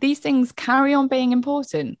 these things carry on being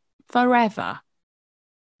important forever.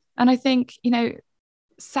 And I think, you know,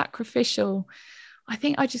 sacrificial, I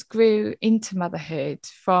think I just grew into motherhood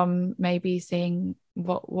from maybe seeing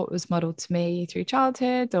what was modeled to me through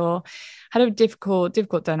childhood, or had a difficult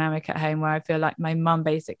dynamic at home where I feel like my mum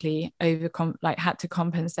basically had to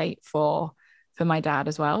compensate for my dad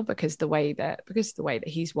as well, because the way that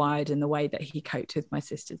he's wired, and the way that he coped with my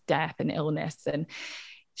sister's death and illness, and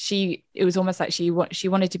it was almost like she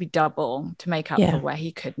wanted to be double to make up for where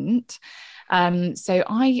he couldn't. So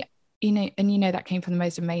I, you know, and you know, that came from the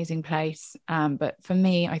most amazing place. But for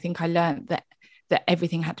me, I think I learned that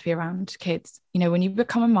everything had to be around kids. You know, when you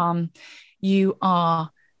become a mom, you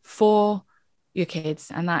are for your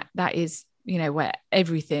kids, and that is, you know, where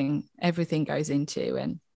everything goes into.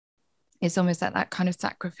 And it's almost like that kind of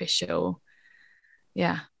sacrificial,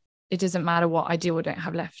 it doesn't matter what I do or don't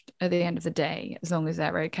have left at the end of the day, as long as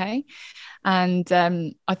they're okay. And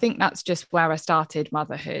I think that's just where I started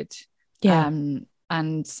motherhood. And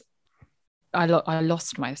I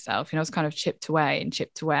lost myself, I was kind of chipped away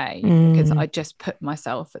because I just put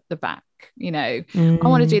myself at the back. I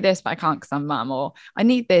want to do this, but I can't because I'm mum, or I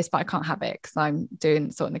need this, but I can't have it because I'm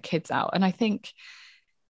sorting the kids out. And I think,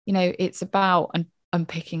 it's about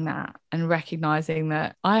unpicking that and recognizing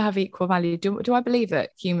that I have equal value. Do I believe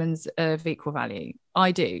that humans are of equal value?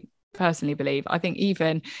 I do personally believe. I think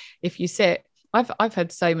even if you sit, I've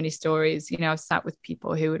heard so many stories, I've sat with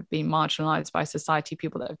people who would be marginalized by society,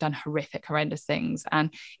 people that have done horrendous things.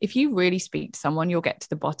 And if you really speak to someone, you'll get to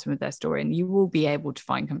the bottom of their story and you will be able to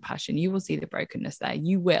find compassion. You will see the brokenness there.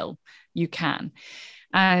 You can.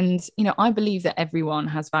 And, I believe that everyone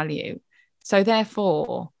has value. So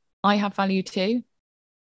therefore, I have value too.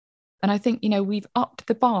 And I think, we've upped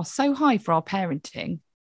the bar so high for our parenting,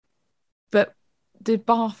 but the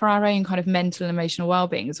bar for our own kind of mental and emotional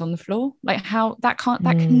well-being is on the floor. Like that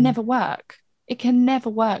can never work. It can never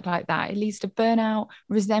work like that. It leads to burnout,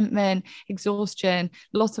 resentment, exhaustion,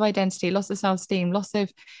 loss of identity, loss of self-esteem, loss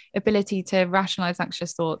of ability to rationalize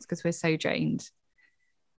anxious thoughts because we're so drained.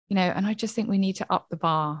 And I just think we need to up the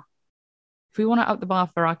bar. If we want to up the bar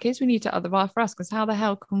for our kids, we need to up the bar for us, because how the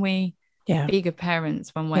hell can we be good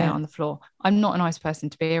parents when we're on the floor? I'm not a nice person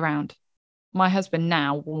to be around. My husband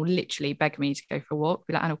now will literally beg me to go for a walk.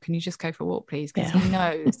 Be like, Anna, can you just go for a walk, please? Because he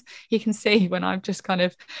knows, he can see when I've just kind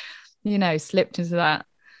of, slipped into that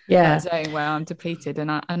zone where I'm depleted.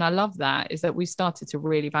 And I love that, is that we started to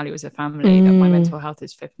really value as a family that my mental health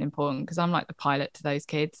is flipping important, because I'm like the pilot to those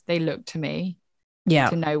kids. They look to me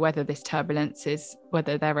to know whether this turbulence is,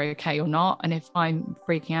 whether they're okay or not. And if I'm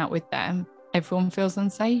freaking out with them, everyone feels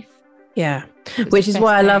unsafe. Yeah, which is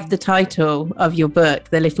why I love the title of your book,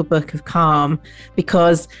 The Little Book of Calm,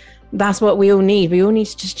 because that's what we all need. We all need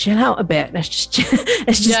to just chill out a bit. Let's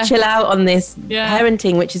just chill out on this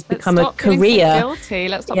parenting, which has become a career. So guilty.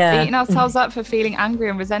 Let's stop beating ourselves up for feeling angry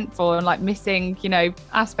and resentful and like missing,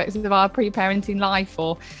 aspects of our pre-parenting life,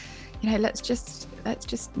 or, let's just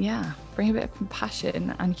bring a bit of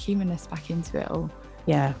compassion and humanness back into it all.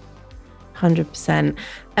 Yeah. 100%.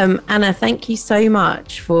 Anna, thank you so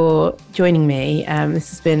much for joining me. This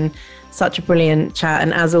has been such a brilliant chat,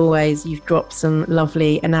 and as always, you've dropped some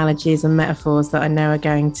lovely analogies and metaphors that I know are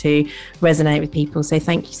going to resonate with people. So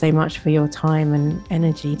thank you so much for your time and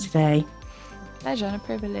energy today. Pleasure and a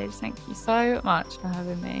privilege. Thank you so much for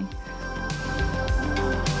having me.